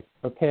to be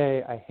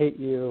okay, I hate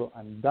you,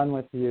 I'm done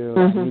with you,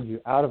 I need you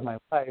out of my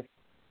life.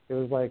 It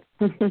was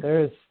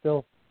there is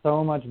still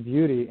so much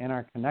beauty in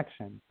our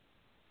connection.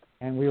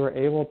 And we were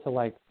able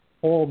to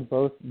hold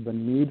both the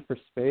need for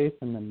space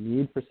and the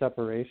need for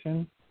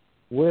separation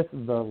with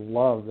the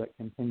love that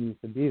continues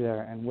to be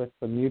there and with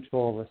the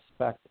mutual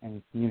respect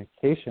and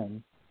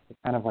communication. It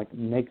kind of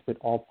makes it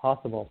all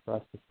possible for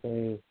us to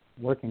stay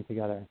working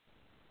together.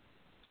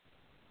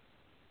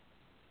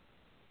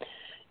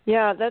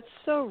 Yeah, that's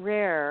so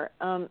rare.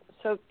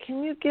 So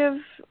can you give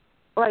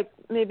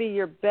maybe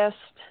your best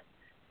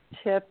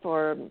tip,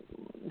 or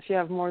if you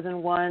have more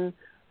than one,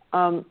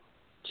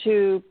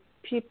 to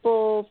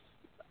people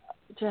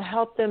to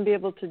help them be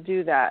able to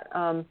do that?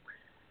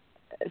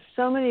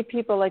 So many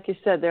people, like you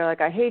said, they're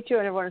I hate you,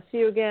 I never want to see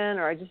you again,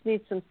 or I just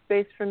need some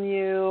space from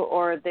you,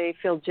 or they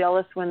feel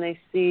jealous when they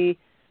see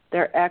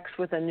their ex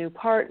with a new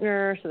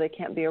partner, so they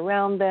can't be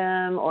around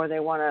them, or they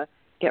want to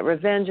get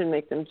revenge and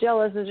make them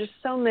jealous. There's just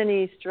so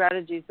many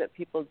strategies that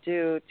people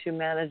do to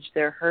manage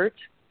their hurt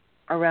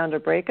around a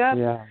breakup.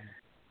 Yeah.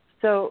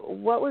 So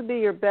what would be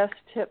your best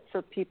tip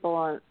for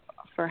people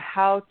for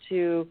how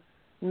to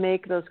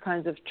make those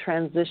kinds of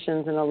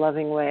transitions in a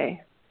loving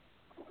way?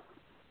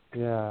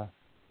 Yeah.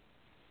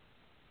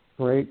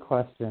 Great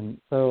question.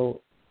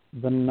 So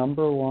the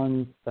number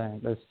one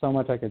thing, there's so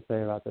much I could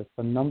say about this.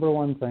 The number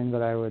one thing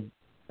that I would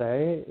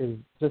say is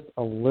just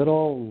a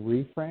little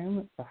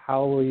reframe to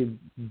how we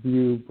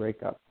view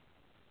breakup.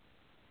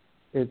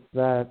 It's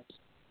that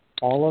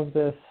all of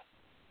this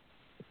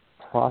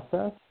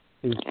process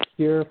is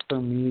here for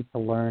me to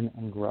learn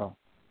and grow.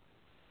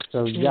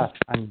 So yes,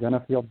 I'm going to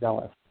feel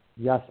jealous.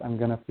 Yes, I'm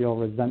going to feel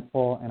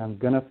resentful, and I'm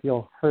going to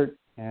feel hurt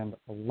and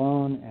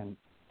alone and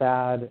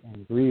sad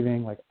and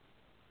grieving.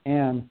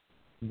 And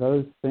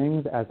those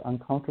things, as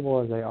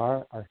uncomfortable as they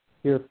are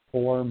here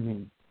for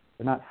me.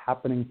 They're not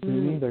happening to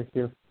me, they're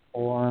here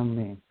for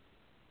me.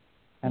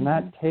 And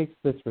that takes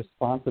this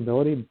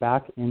responsibility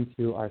back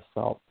into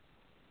ourselves.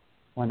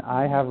 When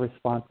I have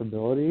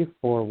responsibility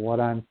for what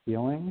I'm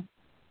feeling,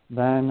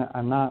 then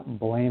I'm not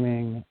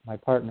blaming my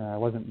partner. I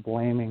wasn't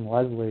blaming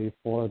Leslie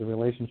for the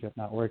relationship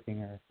not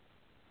working, or,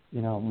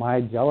 my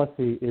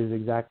jealousy is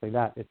exactly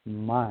that. It's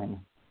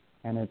mine.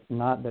 And it's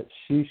not that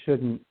she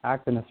shouldn't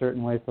act in a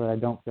certain way so that I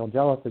don't feel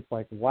jealous. It's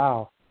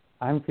wow,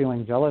 I'm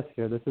feeling jealous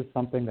here. This is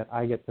something that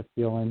I get to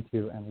feel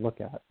into and look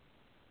at.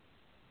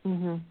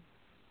 Mm-hmm.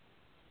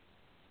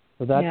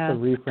 So that's the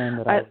reframe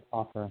that I would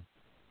offer.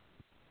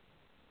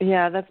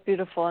 Yeah, that's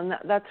beautiful, and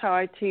that's how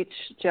I teach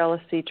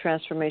jealousy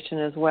transformation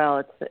as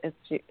well.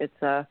 It's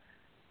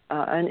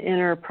an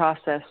inner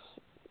process.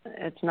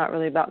 It's not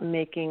really about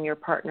making your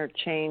partner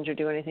change or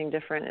do anything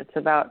different. It's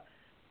about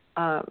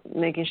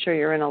making sure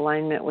you're in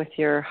alignment with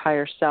your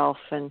higher self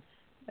and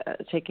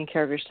taking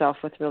care of yourself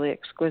with really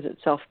exquisite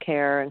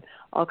self-care and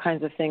all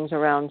kinds of things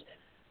around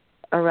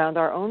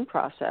our own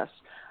process.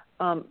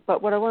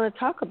 But what I want to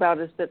talk about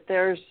is that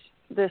there's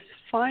this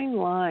fine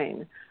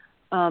line,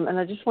 and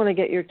I just want to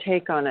get your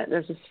take on it.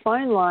 There's this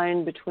fine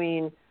line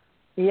between,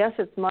 yes,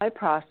 it's my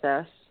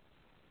process,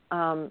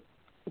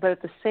 but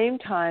at the same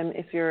time,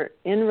 if you're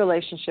in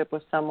relationship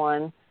with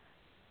someone,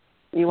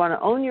 you want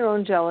to own your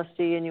own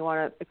jealousy and you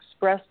want to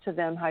express to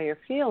them how you're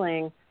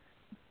feeling,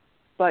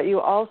 but you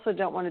also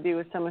don't want to be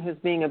with someone who's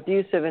being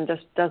abusive and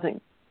just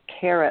doesn't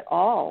care at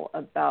all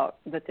about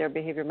that their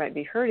behavior might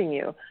be hurting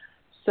you.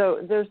 So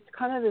there's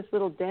kind of this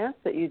little dance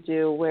that you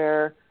do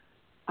where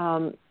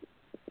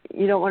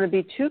you don't want to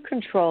be too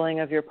controlling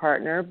of your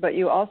partner, but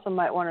you also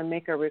might want to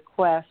make a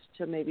request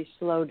to maybe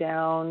slow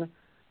down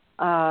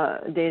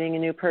dating a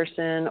new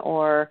person,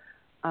 or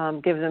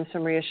give them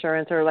some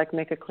reassurance, or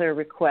make a clear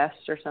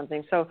request or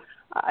something. So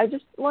I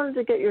just wanted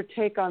to get your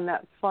take on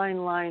that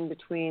fine line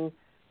between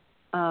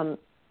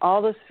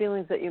all those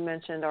feelings that you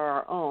mentioned are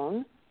our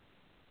own,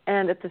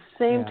 and at the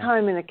same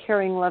time, in a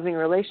caring, loving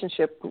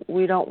relationship,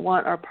 we don't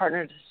want our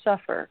partner to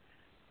suffer.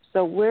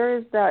 So where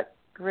is that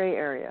gray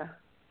area?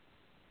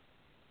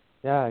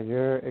 Yeah,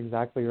 you're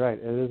exactly right.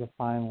 It is a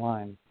fine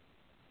line.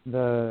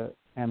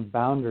 And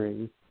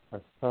boundaries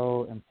are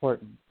so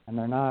important, and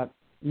they're not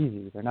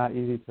easy. They're not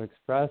easy to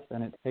express,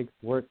 and it takes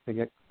work to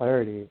get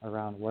clarity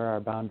around where our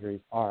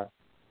boundaries are.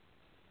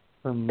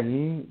 For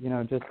me,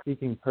 just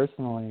speaking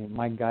personally,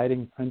 my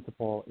guiding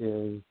principle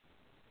is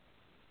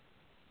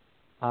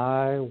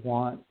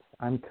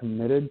I'm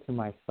committed to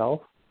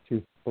myself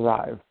to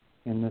thrive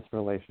in this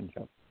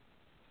relationship,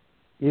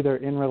 either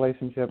in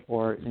relationship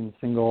or in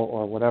single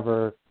or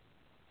whatever,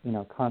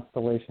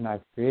 constellation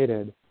I've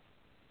created.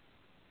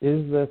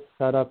 Is this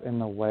set up in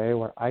the way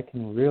where I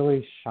can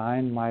really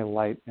shine my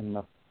light in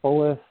the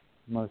fullest,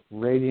 most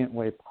radiant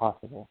way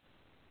possible?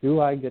 Do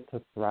I get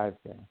to thrive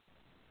here?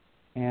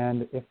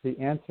 And if the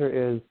answer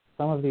is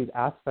some of these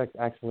aspects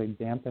actually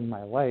dampen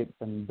my light,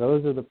 then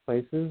those are the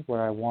places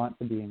where I want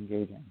to be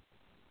engaging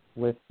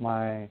with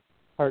my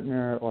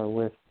partner or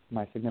with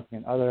my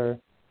significant other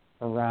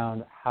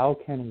around how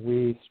can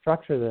we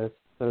structure this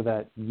so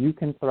that you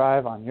can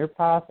thrive on your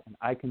path and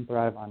I can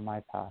thrive on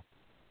my path.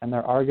 And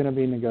there are going to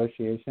be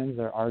negotiations,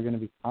 there are going to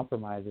be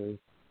compromises,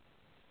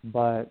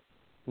 but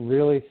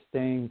really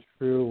staying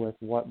true with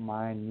what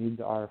my needs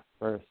are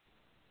first.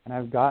 And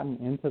I've gotten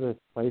into this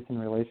place in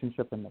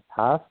relationship in the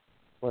past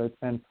where it's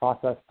been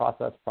process,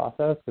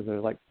 because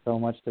there's like so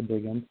much to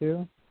dig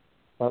into,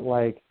 but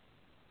like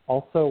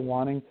also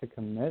wanting to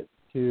commit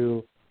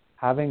to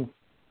having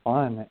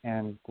fun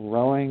and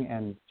growing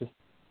and just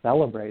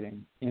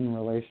celebrating in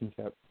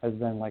relationship has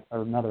been like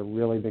another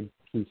really big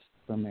piece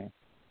for me.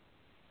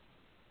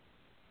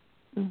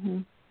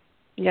 Mhm.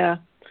 Yeah.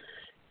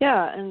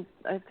 Yeah, and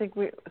I think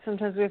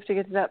sometimes we have to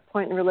get to that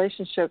point in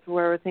relationship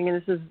where we're thinking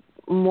this is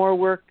more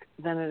work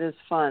than it is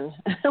fun.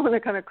 When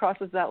it kind of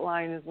crosses that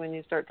line is when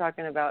you start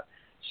talking about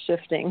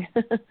shifting.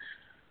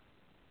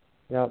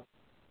 Yep,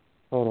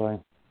 totally.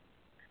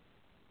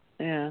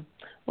 Yeah.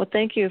 Well,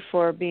 thank you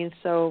for being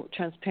so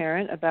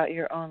transparent about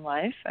your own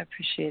life. I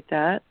appreciate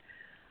that.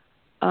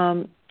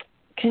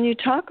 Can you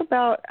talk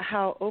about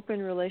how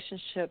open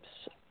relationships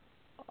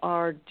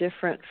are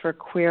different for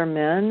queer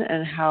men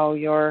and how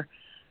your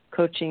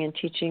coaching and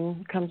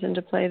teaching comes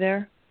into play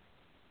there?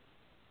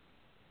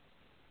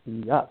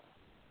 Yes.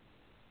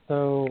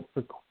 So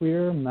for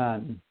queer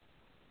men,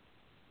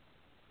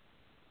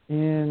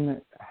 in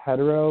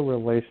hetero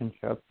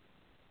relationships,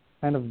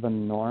 kind of the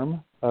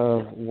norm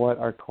of what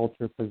our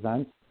culture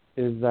presents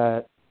is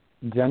that,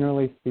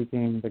 generally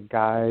speaking, the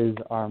guys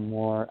are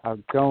more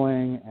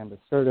outgoing and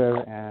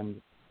assertive and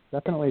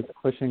definitely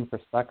pushing for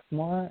sex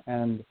more,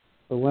 and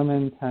the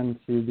women tend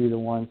to be the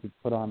ones who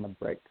put on the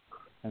brakes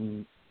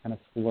and kind of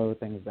slow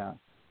things down.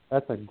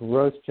 That's a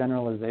gross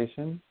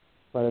generalization,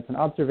 but it's an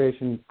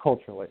observation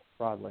culturally,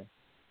 broadly.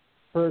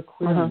 For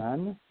queer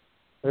men,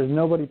 there's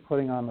nobody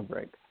putting on the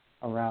brakes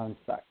around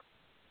sex.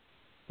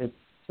 It's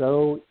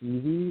so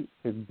easy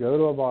to go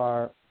to a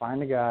bar,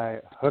 find a guy,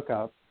 hook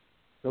up,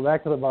 go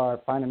back to the bar,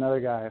 find another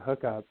guy,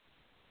 hook up.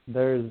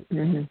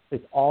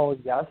 It's all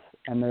yes,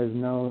 and there's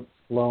no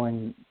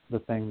slowing the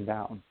thing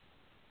down.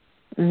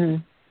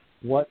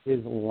 What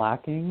is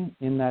lacking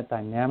in that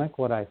dynamic,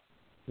 what I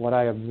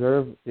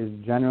observe is,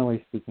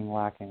 generally speaking,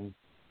 lacking,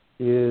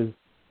 is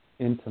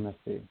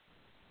intimacy.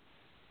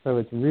 So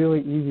it's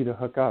really easy to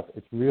hook up.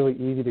 It's really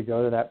easy to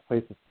go to that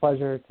place of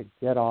pleasure, to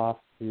get off,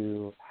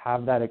 to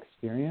have that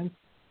experience.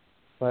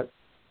 But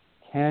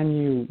can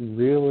you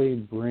really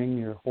bring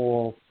your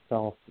whole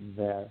self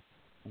there?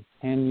 And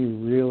can you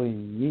really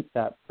meet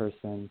that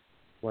person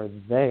where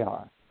they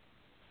are?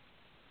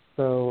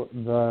 So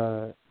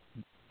the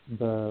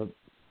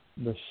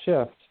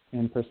shift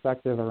in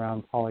perspective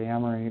around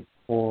polyamory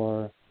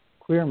for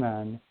queer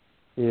men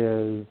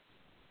is,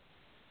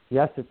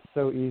 yes, it's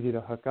so easy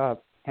to hook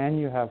up. Can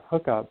you have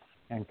hookups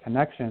and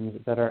connections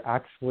that are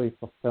actually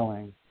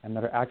fulfilling and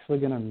that are actually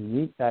going to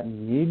meet that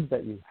need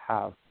that you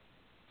have?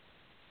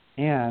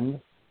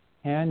 And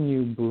can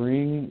you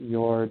bring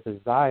your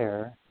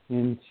desire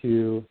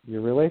into your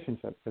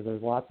relationship? Because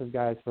there's lots of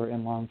guys who are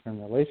in long-term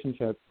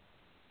relationships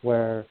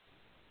where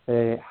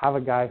they have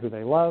a guy who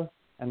they love,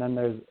 and then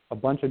there's a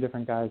bunch of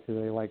different guys who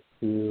they like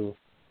to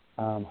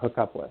hook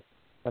up with,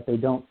 but they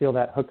don't feel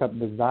that hookup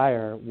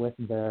desire with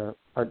their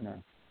partner.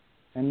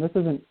 And this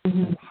isn't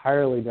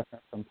entirely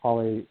different from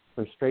poly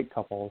for straight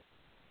couples,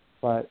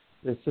 but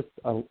it's just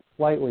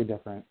slightly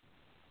different.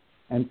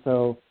 And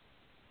so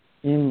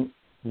in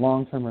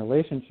long-term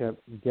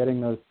relationship, getting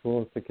those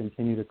tools to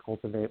continue to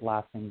cultivate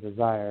lasting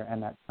desire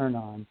and that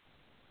turn-on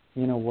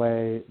in a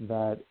way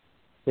that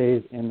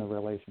stays in the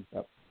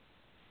relationship.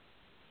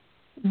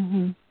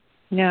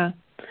 Yeah.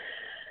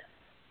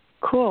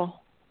 Cool.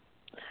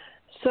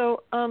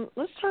 So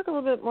let's talk a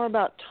little bit more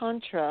about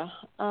Tantra.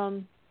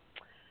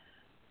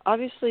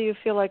 Obviously, you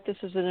feel like this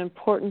is an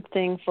important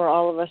thing for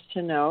all of us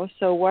to know.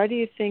 So why do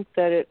you think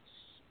that it's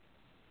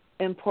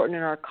important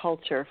in our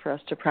culture for us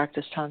to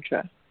practice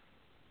Tantra?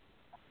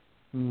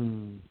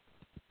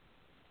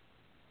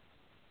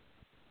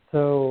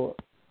 So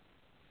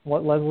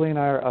what Leslie and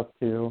I are up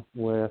to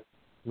with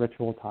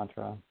Ritual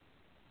Tantra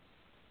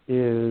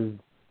is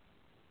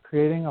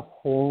creating a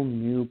whole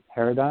new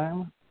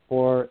paradigm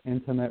for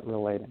intimate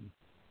relating.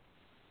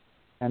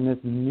 And this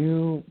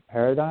new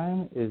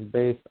paradigm is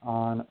based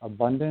on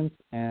abundance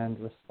and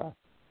respect.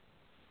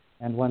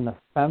 And when the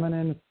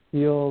feminine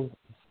feels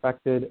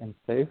respected and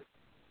safe,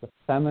 the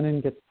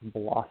feminine gets to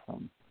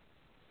blossom.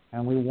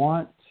 And we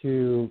want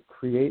to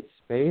create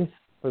space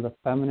for the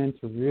feminine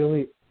to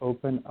really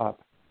open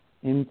up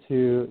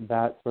into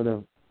that sort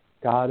of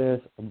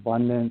goddess,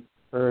 abundance,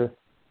 earth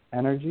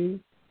energy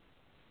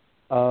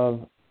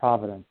of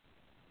providence.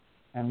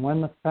 And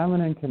when the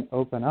feminine can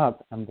open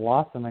up and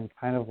blossom and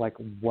kind of like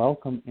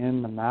welcome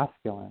in the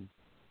masculine,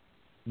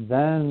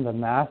 then the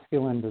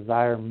masculine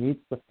desire meets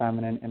the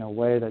feminine in a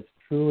way that's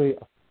truly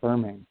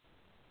affirming.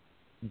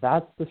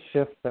 That's the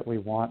shift that we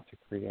want to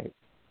create.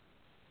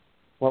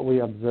 What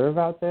we observe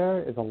out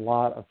there is a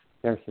lot of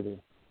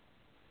scarcity.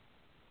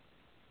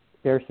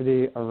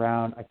 Scarcity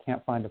around, I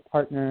can't find a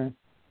partner.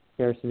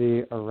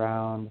 Scarcity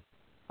around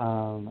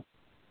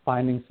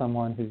finding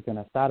someone who's going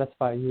to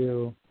satisfy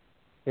you.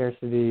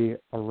 Scarcity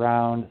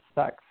around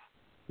sex.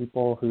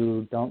 People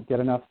who don't get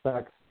enough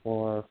sex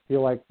or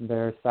feel like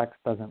their sex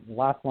doesn't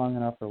last long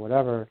enough or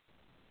whatever.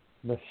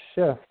 The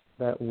shift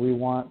that we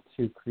want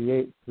to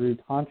create through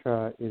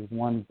Tantra is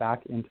one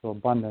back into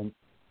abundance,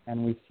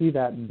 and we see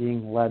that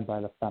being led by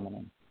the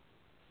feminine.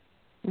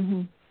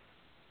 Mhm.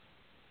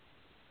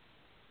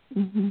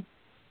 Mhm.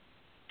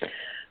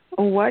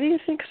 Why do you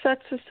think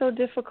sex is so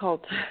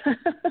difficult?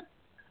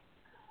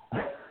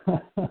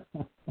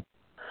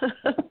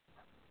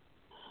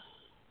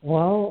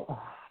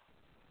 Well,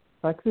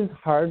 sex is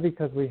hard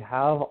because we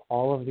have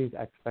all of these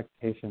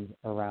expectations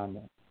around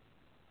it.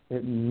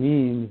 It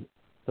means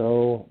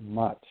so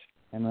much.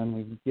 And when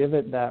we give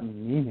it that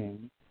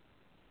meaning,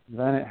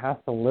 then it has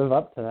to live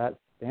up to that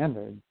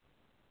standard.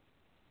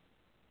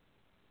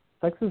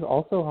 Sex is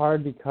also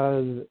hard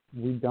because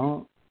we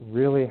don't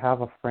really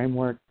have a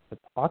framework to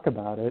talk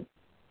about it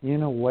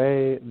in a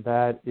way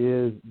that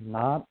is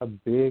not a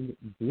big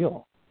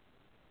deal.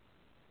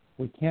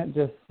 We can't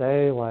just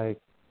say like,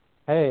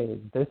 hey,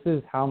 this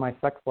is how my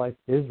sex life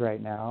is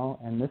right now,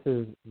 and this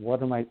is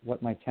what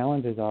my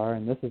challenges are,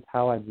 and this is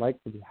how I'd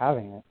like to be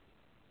having it.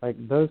 Like,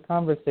 those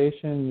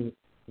conversations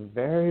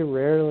very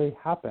rarely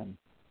happen.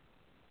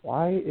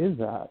 Why is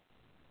that?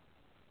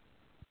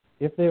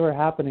 If they were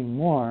happening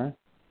more,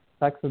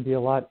 sex would be a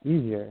lot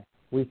easier.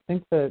 We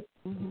think that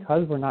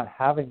because we're not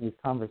having these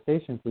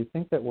conversations, we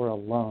think that we're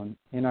alone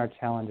in our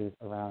challenges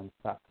around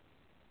sex.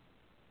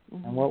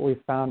 And what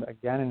we've found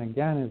again and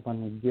again is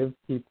when we give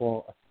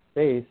people a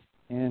space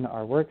in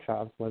our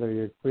workshops, whether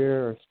you're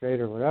queer or straight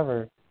or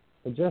whatever,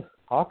 to just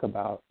talk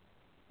about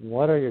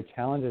what are your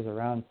challenges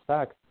around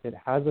sex, it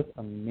has this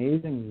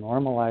amazing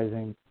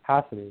normalizing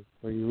capacity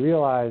where you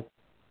realize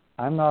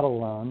I'm not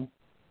alone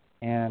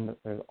and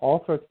there's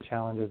all sorts of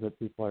challenges that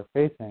people are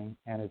facing,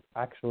 and it's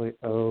actually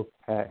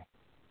okay.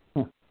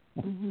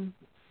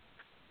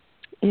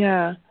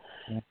 Yeah.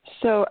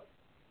 So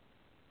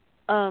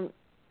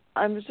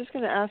I was just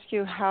going to ask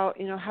you how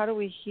do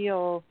we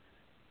heal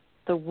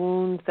the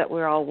wounds that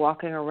we're all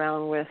walking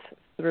around with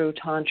through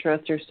Tantra,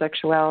 through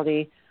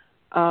sexuality?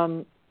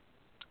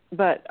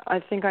 But I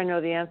think I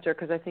know the answer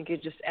because I think you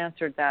just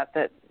answered that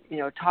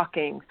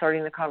talking,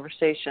 starting the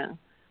conversation.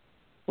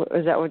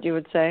 Is that what you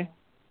would say?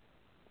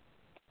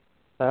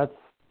 That's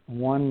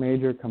one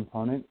major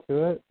component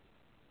to it.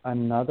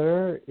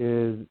 Another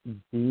is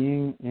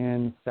being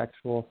in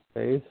sexual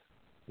space,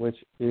 which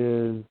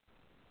is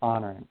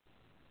honoring.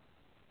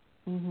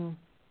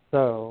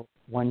 So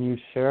when you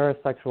share a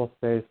sexual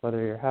space,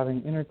 whether you're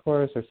having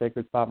intercourse or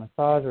sacred spot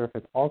massage, or if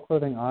it's all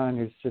clothing on and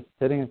you're just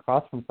sitting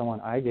across from someone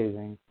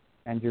eye-gazing,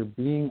 and you're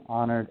being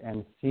honored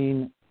and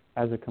seen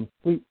as a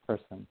complete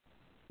person,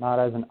 not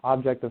as an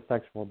object of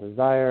sexual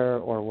desire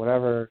or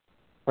whatever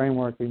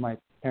framework we might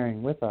be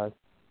carrying with us,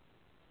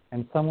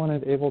 and someone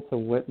is able to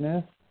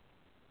witness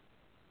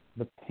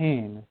the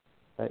pain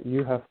that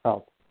you have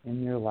felt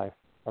in your life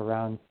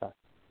around sex,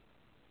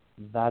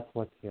 that's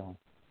what's healing.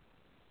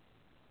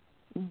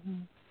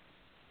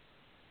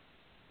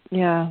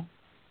 Yeah.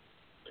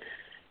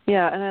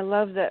 Yeah, and I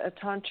love that a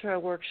Tantra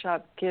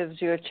workshop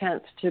gives you a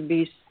chance to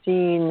be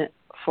seen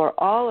for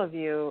all of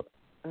you,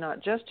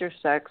 not just your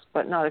sex,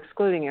 but not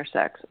excluding your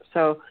sex.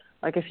 So,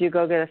 like if you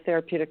go get a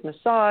therapeutic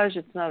massage,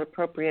 it's not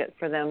appropriate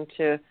for them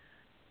to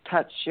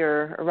touch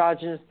your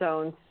erogenous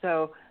zones.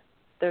 So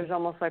there's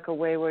almost like a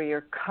way where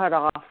you're cut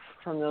off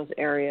from those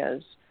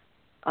areas.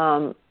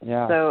 So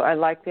I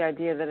like the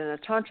idea that in a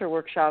Tantra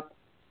workshop,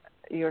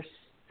 your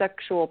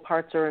sexual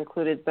parts are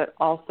included, but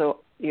also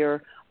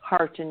your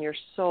heart and your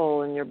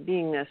soul and your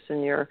beingness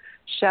and your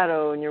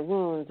shadow and your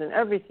wounds and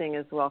everything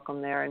is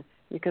welcome there. And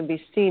you can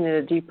be seen at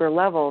a deeper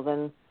level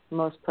than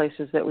most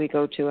places that we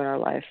go to in our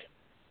life.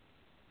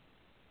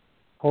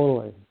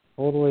 Totally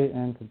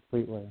and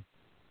completely.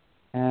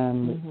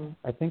 And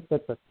I think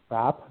that the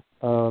trap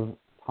of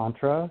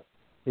Tantra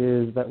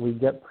is that we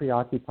get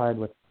preoccupied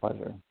with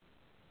pleasure.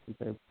 We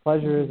say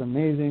pleasure is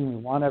amazing, we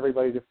want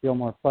everybody to feel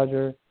more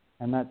pleasure,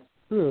 and that's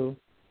true,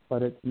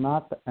 but it's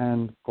not the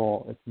end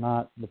goal. It's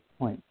not the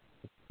point.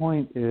 The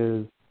point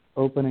is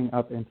opening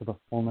up into the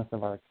fullness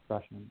of our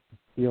expression,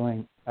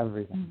 feeling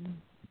everything.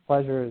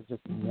 pleasure is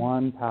just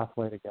one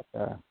pathway to get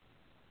there.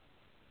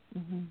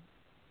 Mm-hmm.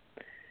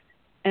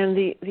 And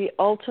the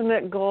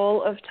ultimate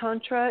goal of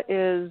Tantra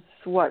is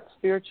what?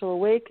 Spiritual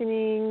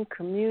awakening,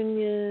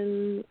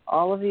 communion,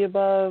 all of the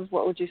above?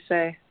 What would you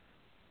say?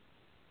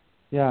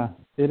 Yeah,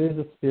 it is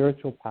a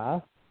spiritual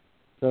path.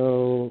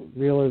 So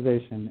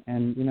realization,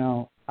 and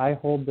I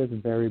hold this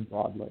very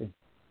broadly.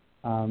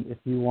 If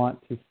you want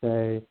to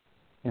say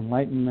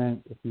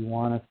enlightenment, if you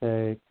want to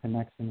say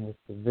connection with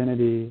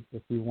divinity,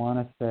 if you want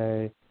to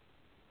say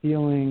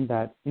feeling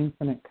that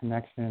infinite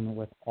connection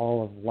with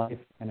all of life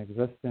and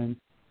existence,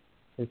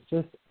 it's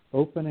just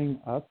opening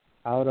up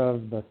out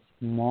of the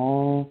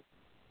small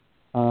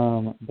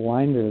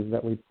blinders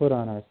that we put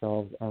on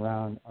ourselves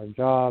around our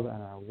job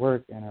and our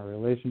work and our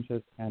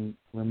relationships, and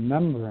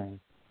remembering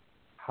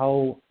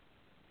how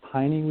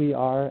tiny we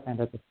are, and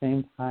at the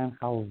same time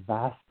how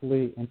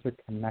vastly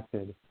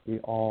interconnected we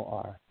all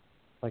are.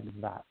 Like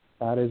that.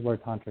 That is where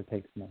Tantra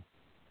takes me.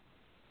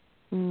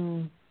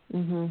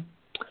 Mm-hmm.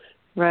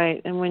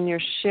 Right. And when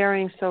you're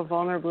sharing so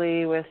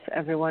vulnerably with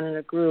everyone in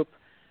a group,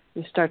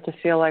 you start to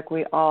feel like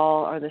we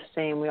all are the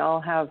same. We all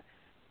have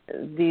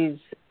these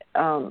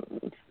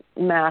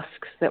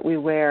masks that we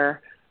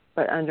wear,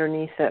 but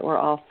underneath it we're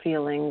all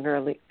feeling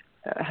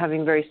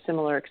having very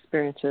similar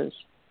experiences.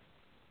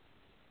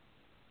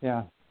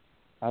 Yeah,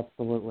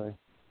 absolutely.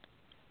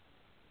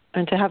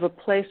 And to have a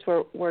place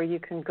where you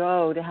can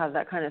go to have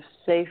that kind of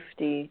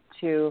safety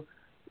to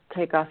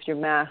take off your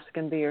mask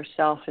and be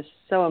yourself is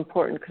so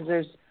important, because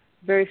there's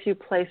very few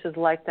places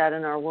like that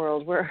in our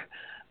world where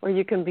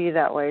you can be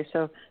that way.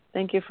 So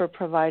thank you for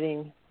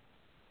providing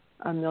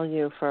a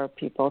milieu for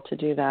people to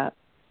do that.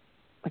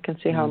 I can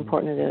see how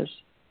important it is.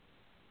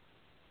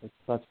 It's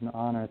such an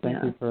honor.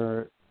 Thank you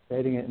for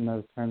stating it in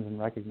those terms and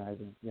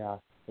recognizing. Yeah,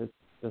 it's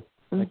just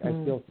like I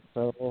feel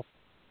so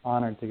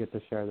honored to get to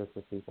share this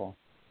with people.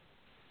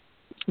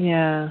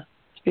 Yeah,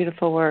 it's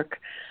beautiful work.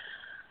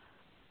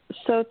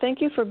 So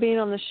thank you for being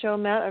on the show,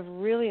 Matt. I've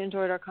really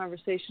enjoyed our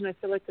conversation. I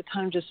feel like the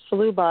time just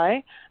flew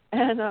by.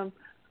 And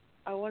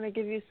I want to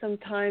give you some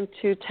time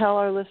to tell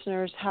our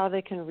listeners how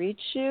they can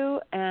reach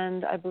you.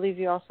 And I believe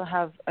you also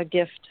have a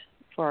gift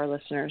for our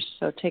listeners.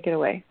 So take it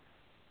away.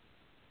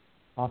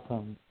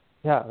 Awesome.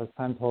 Yeah, this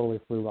time totally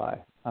flew by.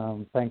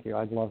 Thank you.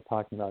 I'd love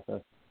talking about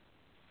this.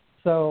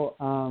 So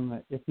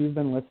if you've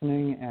been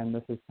listening and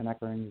this is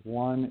Connect Rings,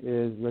 one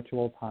is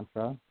Ritual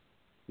Tantra.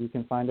 You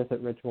can find us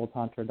at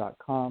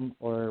ritualtantra.com,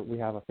 or we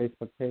have a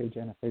Facebook page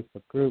and a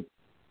Facebook group.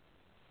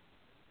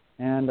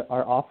 And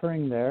our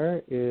offering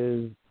there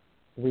is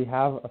we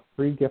have a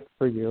free gift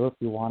for you if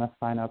you want to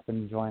sign up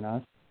and join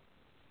us,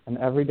 an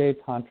Everyday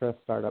Tantra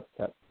Startup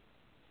Kit.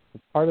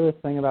 Part of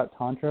this thing about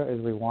Tantra is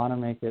we want to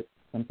make it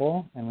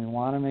simple, and we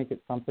want to make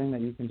it something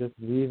that you can just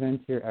weave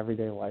into your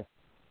everyday life.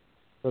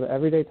 So the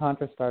Everyday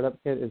Tantra Startup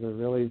Kit is a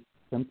really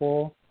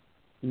simple,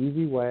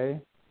 easy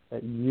way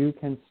that you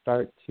can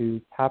start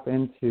to tap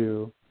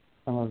into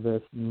some of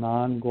this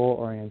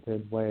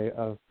non-goal-oriented way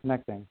of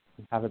connecting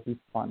and have it be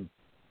fun.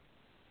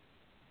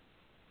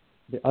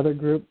 The other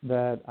group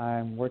that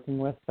I'm working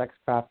with, Sex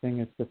Crafting,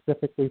 is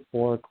specifically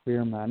for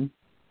queer men.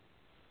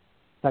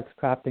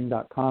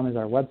 Sexcrafting.com is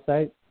our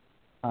website.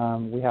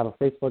 We have a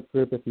Facebook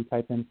group if you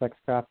type in Sex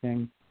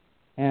Crafting.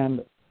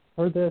 And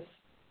for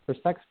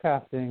Sex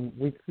Crafting,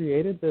 we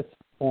created this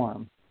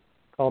form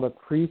called a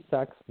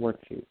pre-sex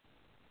worksheet.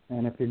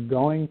 And if you're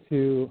going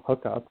to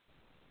hook up,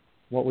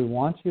 what we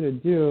want you to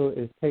do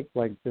is take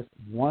just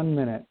 1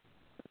 minute,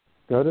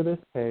 go to this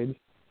page,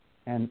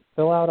 and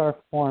fill out our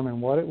form.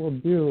 And what it will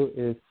do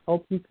is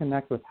help you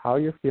connect with how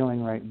you're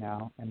feeling right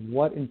now and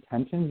what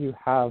intentions you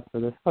have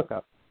for this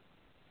hookup,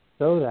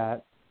 so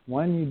that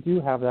when you do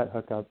have that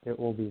hookup, it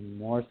will be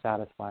more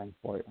satisfying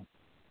for you.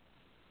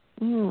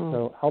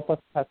 So help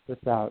us test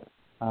this out,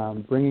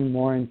 bringing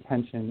more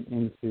intention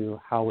into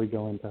how we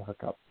go into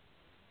hookup.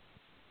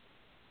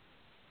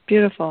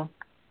 Beautiful.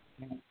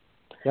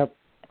 Yep.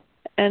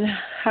 And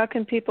how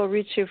can people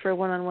reach you for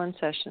one-on-one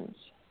sessions?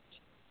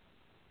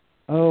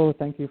 Oh,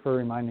 thank you for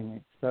reminding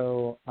me.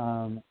 So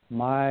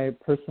my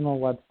personal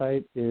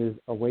website is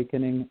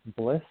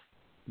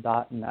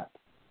awakeningbliss.net,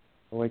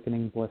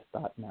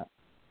 awakeningbliss.net.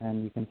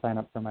 And you can sign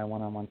up for my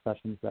one-on-one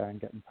sessions there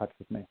and get in touch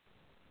with me.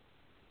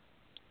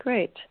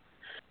 Great.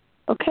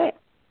 Okay.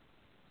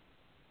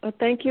 Well,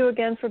 thank you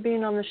again for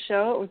being on the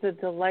show. It was a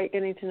delight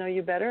getting to know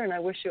you better, and I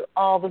wish you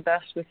all the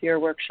best with your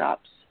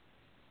workshops.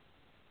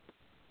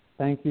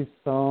 Thank you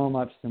so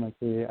much,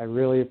 Sumati. I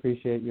really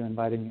appreciate you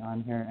inviting me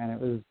on here, and it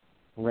was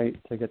great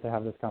to get to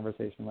have this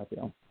conversation with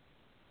you.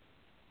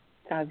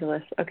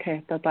 Fabulous.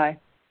 Okay, bye-bye.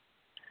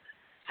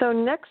 So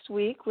next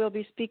week, we'll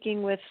be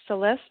speaking with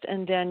Celeste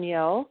and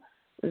Danielle,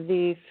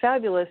 the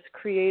fabulous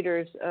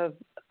creators of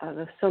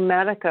the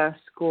Somatica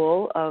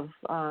School of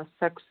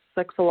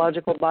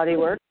Sexological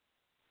Bodywork.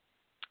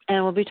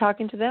 And we'll be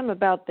talking to them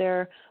about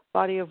their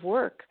body of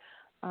work,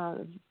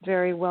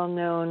 very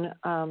well-known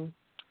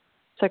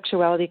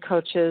sexuality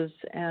coaches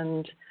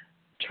and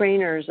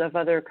trainers of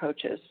other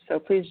coaches. So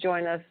please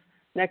join us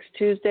next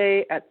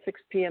Tuesday at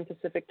 6 p.m.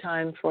 Pacific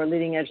time for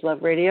Leading Edge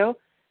Love Radio.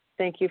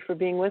 Thank you for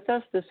being with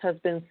us. This has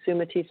been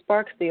Sumati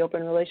Sparks, the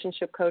open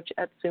relationship coach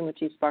at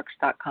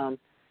sumatisparks.com.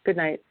 Good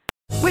night.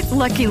 With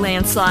Lucky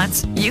Land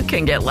Slots, you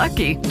can get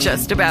lucky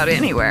just about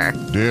anywhere.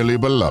 Dearly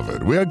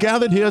beloved, we are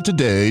gathered here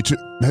today to...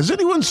 Has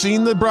anyone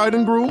seen the bride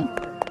and groom?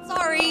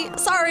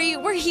 Sorry,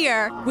 we're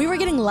here. We were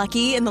getting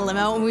lucky in the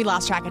limo and we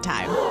lost track of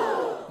time.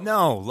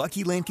 No,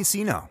 Lucky Land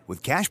Casino,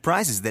 with cash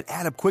prizes that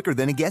add up quicker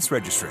than a guest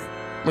registry.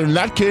 In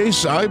that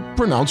case, I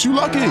pronounce you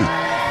lucky.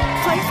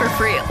 Play for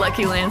free at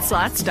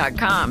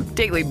LuckyLandSlots.com.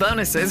 Daily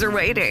bonuses are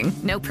waiting.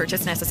 No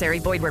purchase necessary.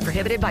 Void where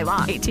prohibited by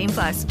law.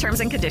 18+. Terms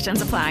and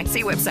conditions apply.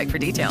 See website for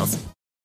details.